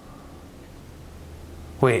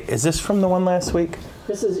 Wait, is this from the one last week?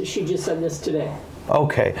 She just said this today.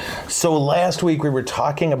 Okay, so last week we were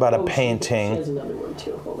talking about a painting. She has another one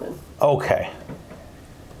too, hold on. Okay.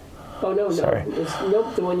 Oh, no. Sorry.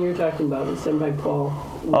 Nope, the one you're talking about is done by Paul.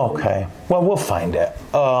 Okay. Well, we'll find it.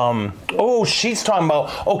 She's talking about,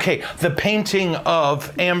 the painting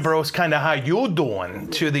of Ambrose, kind of how you doing,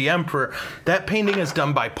 to the emperor. That painting is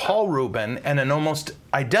done by Paul Rubin, and an almost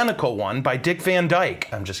identical one by Dick Van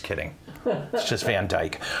Dyke. I'm just kidding. It's just Van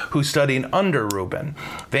Dyke, who studied under Rubin.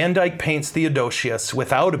 Van Dyke paints Theodosius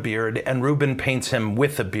without a beard, and Rubin paints him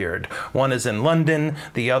with a beard. One is in London,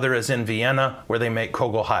 the other is in Vienna, where they make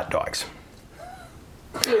Kogel hot dogs.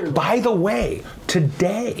 By the way,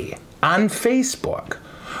 today on Facebook,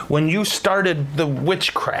 when you started the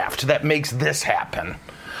witchcraft that makes this happen,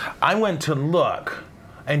 I went to look,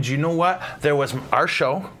 and you know what? There was our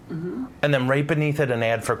show, and then right beneath it, an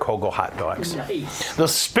ad for Kogel hot dogs. Nice. The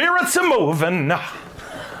spirits are moving.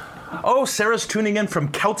 Oh, Sarah's tuning in from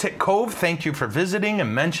Celtic Cove. Thank you for visiting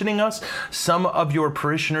and mentioning us. Some of your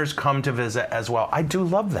parishioners come to visit as well. I do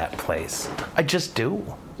love that place. I just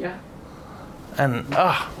do. Yeah. And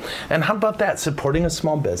how about that? Supporting a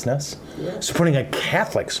small business, supporting a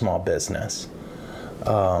Catholic small business.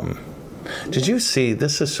 Did you see,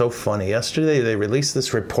 this is so funny. Yesterday they released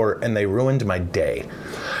this report and they ruined my day.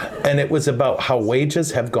 And it was about how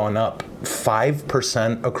wages have gone up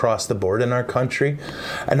 5% across the board in our country.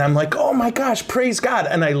 And I'm like, oh my gosh, praise God.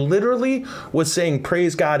 And I literally was saying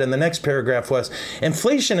praise God. And the next paragraph was,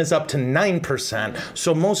 inflation is up to 9%.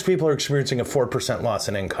 So most people are experiencing a 4% loss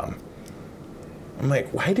in income. I'm like,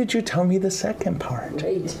 why did you tell me the second part?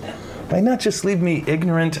 Right. Why not just leave me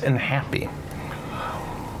ignorant and happy?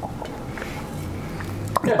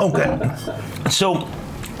 Okay. So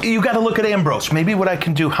you got to look at Ambrose. Maybe what I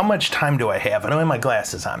can do, how much time do I have? I don't have my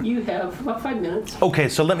glasses on. You have about 5 minutes. Okay,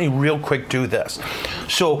 so let me real quick do this.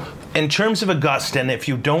 So in terms of Augustine, if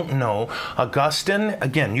you don't know, Augustine,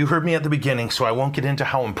 again, you heard me at the beginning, so I won't get into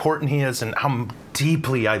how important he is and how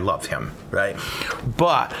deeply I love him, right?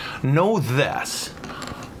 But know this.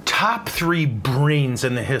 Top 3 brains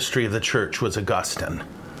in the history of the church was Augustine.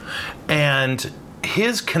 And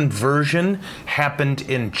his conversion happened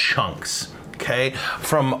in chunks, okay?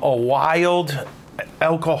 From a wild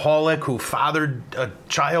alcoholic who fathered a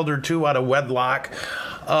child or two out of wedlock,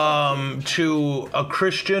 to a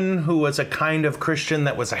Christian who was a kind of Christian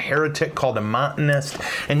that was a heretic called a Montanist,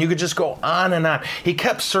 and you could just go on and on. He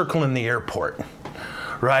kept circling the airport,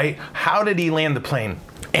 right? How did he land the plane?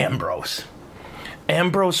 Ambrose.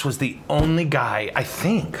 Ambrose was the only guy, I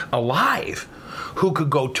think, alive who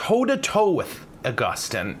could go toe-to-toe with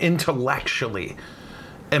Augustine intellectually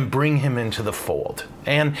and bring him into the fold.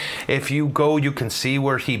 And if you go, you can see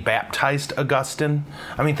where he baptized Augustine.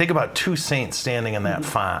 I mean, think about 2 saints standing in that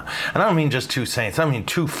font. And I don't mean just 2 saints, I mean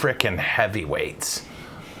 2 frickin' heavyweights.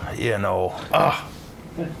 You know,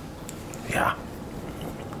 yeah.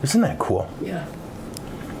 Isn't that cool? Yeah.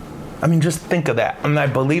 I mean, just think of that. And I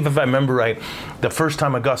believe, if I remember right, the first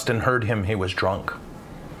time Augustine heard him, he was drunk.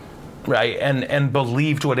 Right, and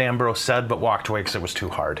believed what Ambrose said, but walked away because it was too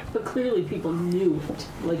hard. But clearly people knew it,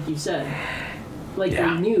 like you said. Like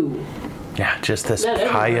Yeah. they knew. Yeah, just this Not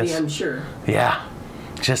everybody, pious. I'm sure. Yeah,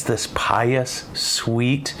 just this pious,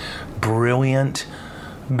 sweet, brilliant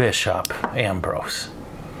Bishop Ambrose.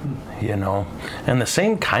 You know, and the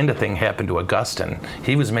same kind of thing happened to Augustine.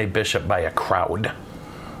 He was made bishop by a crowd,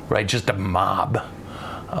 right? Just a mob.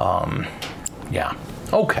 Yeah.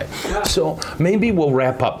 Okay, so maybe we'll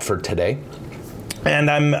wrap up for today.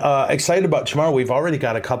 And I'm excited about tomorrow. We've already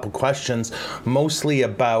got a couple questions, mostly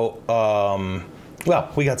about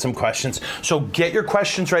Well, we got some questions. So get your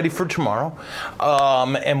questions ready for tomorrow,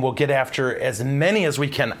 and we'll get after as many as we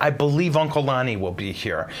can. I believe Uncle Lonnie will be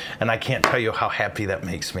here, and I can't tell you how happy that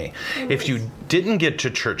makes me. If you didn't get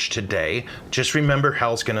to church today, just remember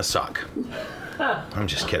hell's going to suck. I'm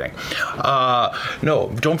just kidding.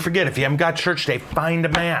 No, don't forget, if you haven't got church today, find a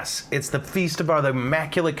Mass. It's the Feast of the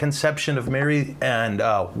Immaculate Conception of Mary, and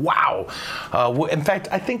wow. In fact,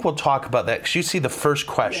 I think we'll talk about that, because you see the first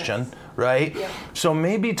question. Yes. Right? Yep. So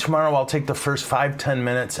maybe tomorrow I'll take the first 5-10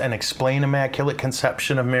 minutes and explain Immaculate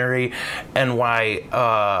Conception of Mary and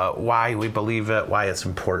why we believe it, why it's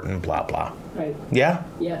important, blah, blah. Right. Yeah?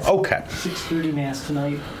 Yes. Okay. 6:30 Mass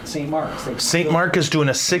tonight, St. Mark's. St. Mark is doing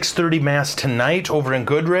a 6:30 Mass tonight over in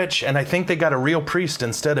Goodrich, and I think they got a real priest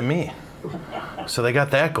instead of me. So they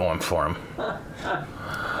got that going for them.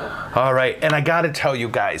 All right, and I got to tell you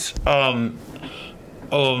guys, I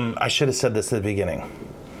should have said this at the beginning.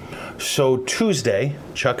 So Tuesday,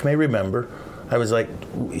 Chuck may remember, I was like,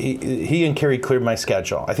 he and Carrie cleared my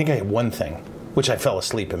schedule. I think I had one thing, which I fell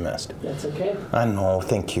asleep and missed. That's okay. I know,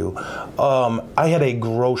 thank you. I had a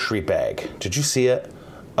grocery bag. Did you see it?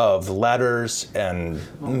 Of letters and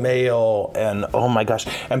mail and, oh my gosh.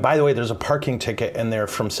 And by the way, there's a parking ticket in there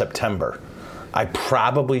from September. I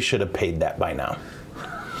probably should have paid that by now.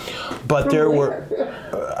 But From there where?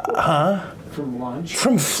 From lunch.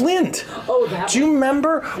 From Flint. Oh, that Do you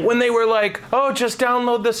remember when they were like, oh, just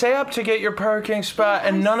download this app to get your parking spot,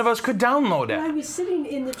 and none of us could download I it? was sitting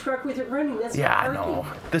in the truck with it running. That's Yeah, I parking. know.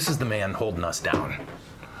 This is the man holding us down.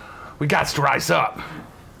 We got to rise up.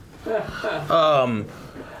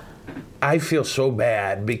 I feel so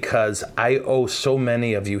bad because I owe so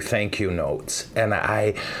many of you thank you notes, and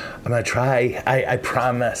I'm going to try. I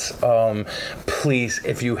promise. Please,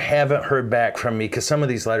 if you haven't heard back from me, because some of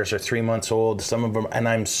these letters are 3 months old, some of them, and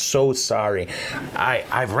I'm so sorry.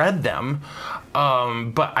 I've read them,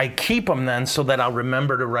 but I keep them then so that I'll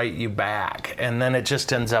remember to write you back, and then it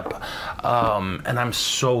just ends up, and I'm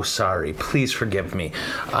so sorry. Please forgive me.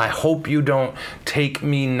 I hope you don't take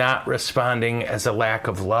me not responding as a lack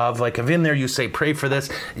of love. Like if in there you say, pray for this,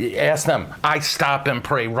 ask them. I stop and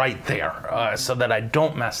pray right there so that I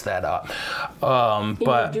don't mess that up.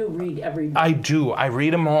 But you do read every day. I do. I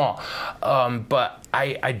read them all. But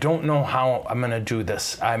I don't know how I'm going to do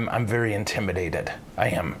this. I'm very intimidated. I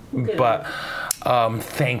am. Okay. But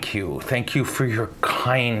thank you. Thank you for your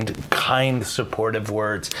kind, supportive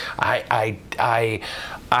words. I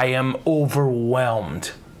am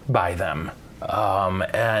overwhelmed by them.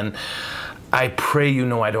 And I pray you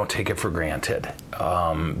know I don't take it for granted.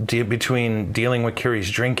 Between dealing with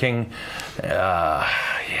Carrie's drinking,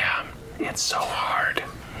 yeah, it's so hard.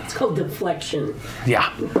 It's called deflection.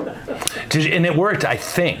 Yeah. And it worked, I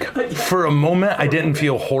think. For a moment, I didn't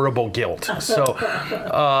feel horrible guilt. So,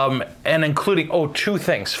 and including, two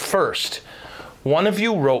things. First, one of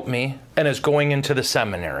you wrote me and is going into the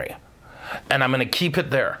seminary. And I'm going to keep it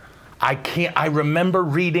there. I remember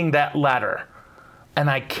reading that letter, and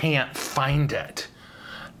I can't find it.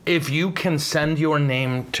 If you can send your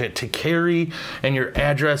name to Carrie and your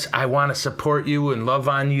address, I want to support you and love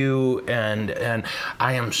on you, and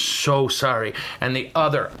I am so sorry. And the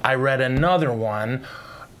other, I read another one,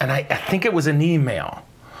 and I think it was an email.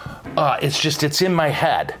 It's in my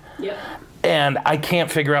head. Yep. And I can't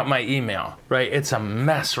figure out my email, right? It's a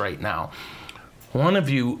mess right now. One of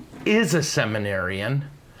you is a seminarian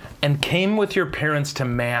and came with your parents to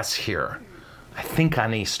Mass here, I think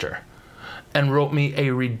on Easter, and wrote me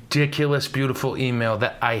a ridiculous, beautiful email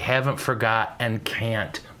that I haven't forgot and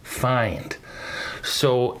can't find.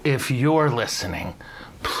 So if you're listening,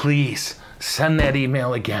 please send that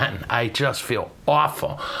email again. I just feel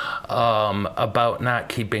awful about not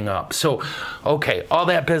keeping up. So, okay, all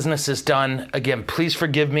that business is done. Again, please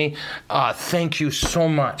forgive me. Thank you so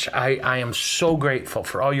much. I am so grateful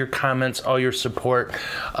for all your comments, all your support,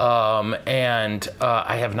 and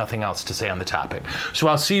I have nothing else to say on the topic. So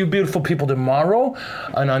I'll see you beautiful people tomorrow,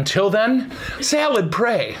 and until then, salad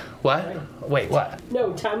pray. What? Wait, what?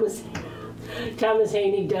 No, Thomas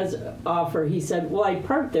Haney does offer. He said, well, I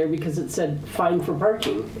parked there because it said fine for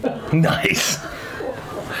parking. Nice.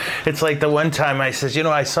 It's like the one time I says,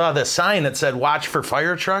 I saw this sign that said watch for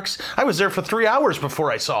fire trucks. I was there for 3 hours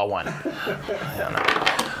before I saw one. All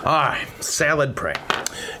right, salad pray.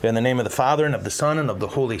 In the name of the Father, and of the Son, and of the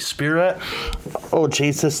Holy Spirit. Oh,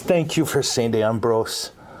 Jesus, thank you for St.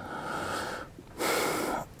 Ambrose.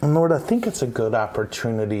 And Lord, I think it's a good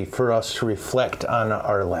opportunity for us to reflect on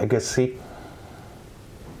our legacy.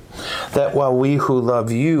 That while we who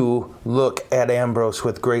love you look at Ambrose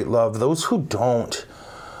with great love, those who don't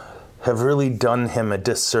have really done him a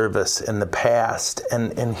disservice in the past.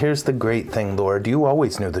 And here's the great thing, Lord. You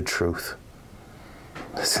always knew the truth.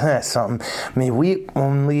 Isn't that something? May we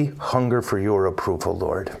only hunger for your approval,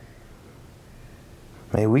 Lord.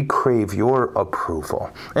 May we crave your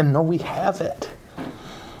approval and know we have it.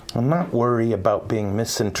 And not worry about being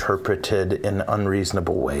misinterpreted in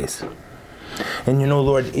unreasonable ways. And you know,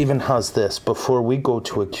 Lord, even how's this? Before we go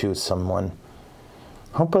to accuse someone,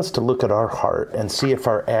 help us to look at our heart and see if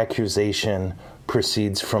our accusation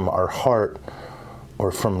proceeds from our heart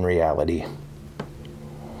or from reality.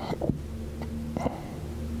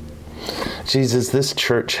 Jesus, this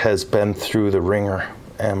church has been through the ringer,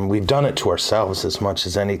 and we've done it to ourselves as much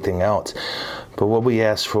as anything else. But what we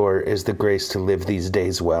ask for is the grace to live these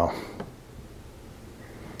days well,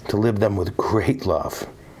 to live them with great love,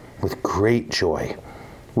 with great joy,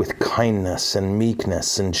 with kindness and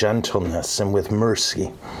meekness and gentleness and with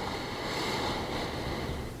mercy.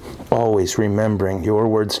 Always remembering your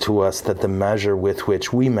words to us that the measure with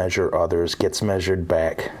which we measure others gets measured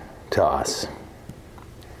back to us.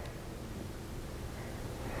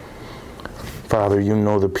 Father, you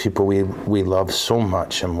know the people we love so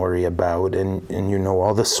much and worry about, and you know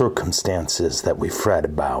all the circumstances that we fret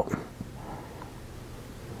about.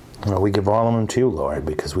 We give all of them to you, Lord,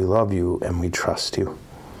 because we love you and we trust you.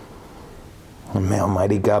 And may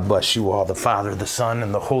Almighty God bless you all, the Father, the Son,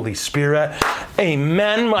 and the Holy Spirit.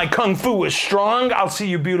 Amen. My Kung Fu is strong. I'll see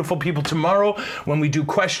you beautiful people tomorrow when we do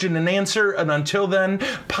question and answer. And until then,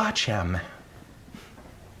 Pachem.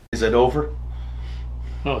 Is it over?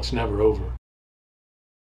 No, it's never over.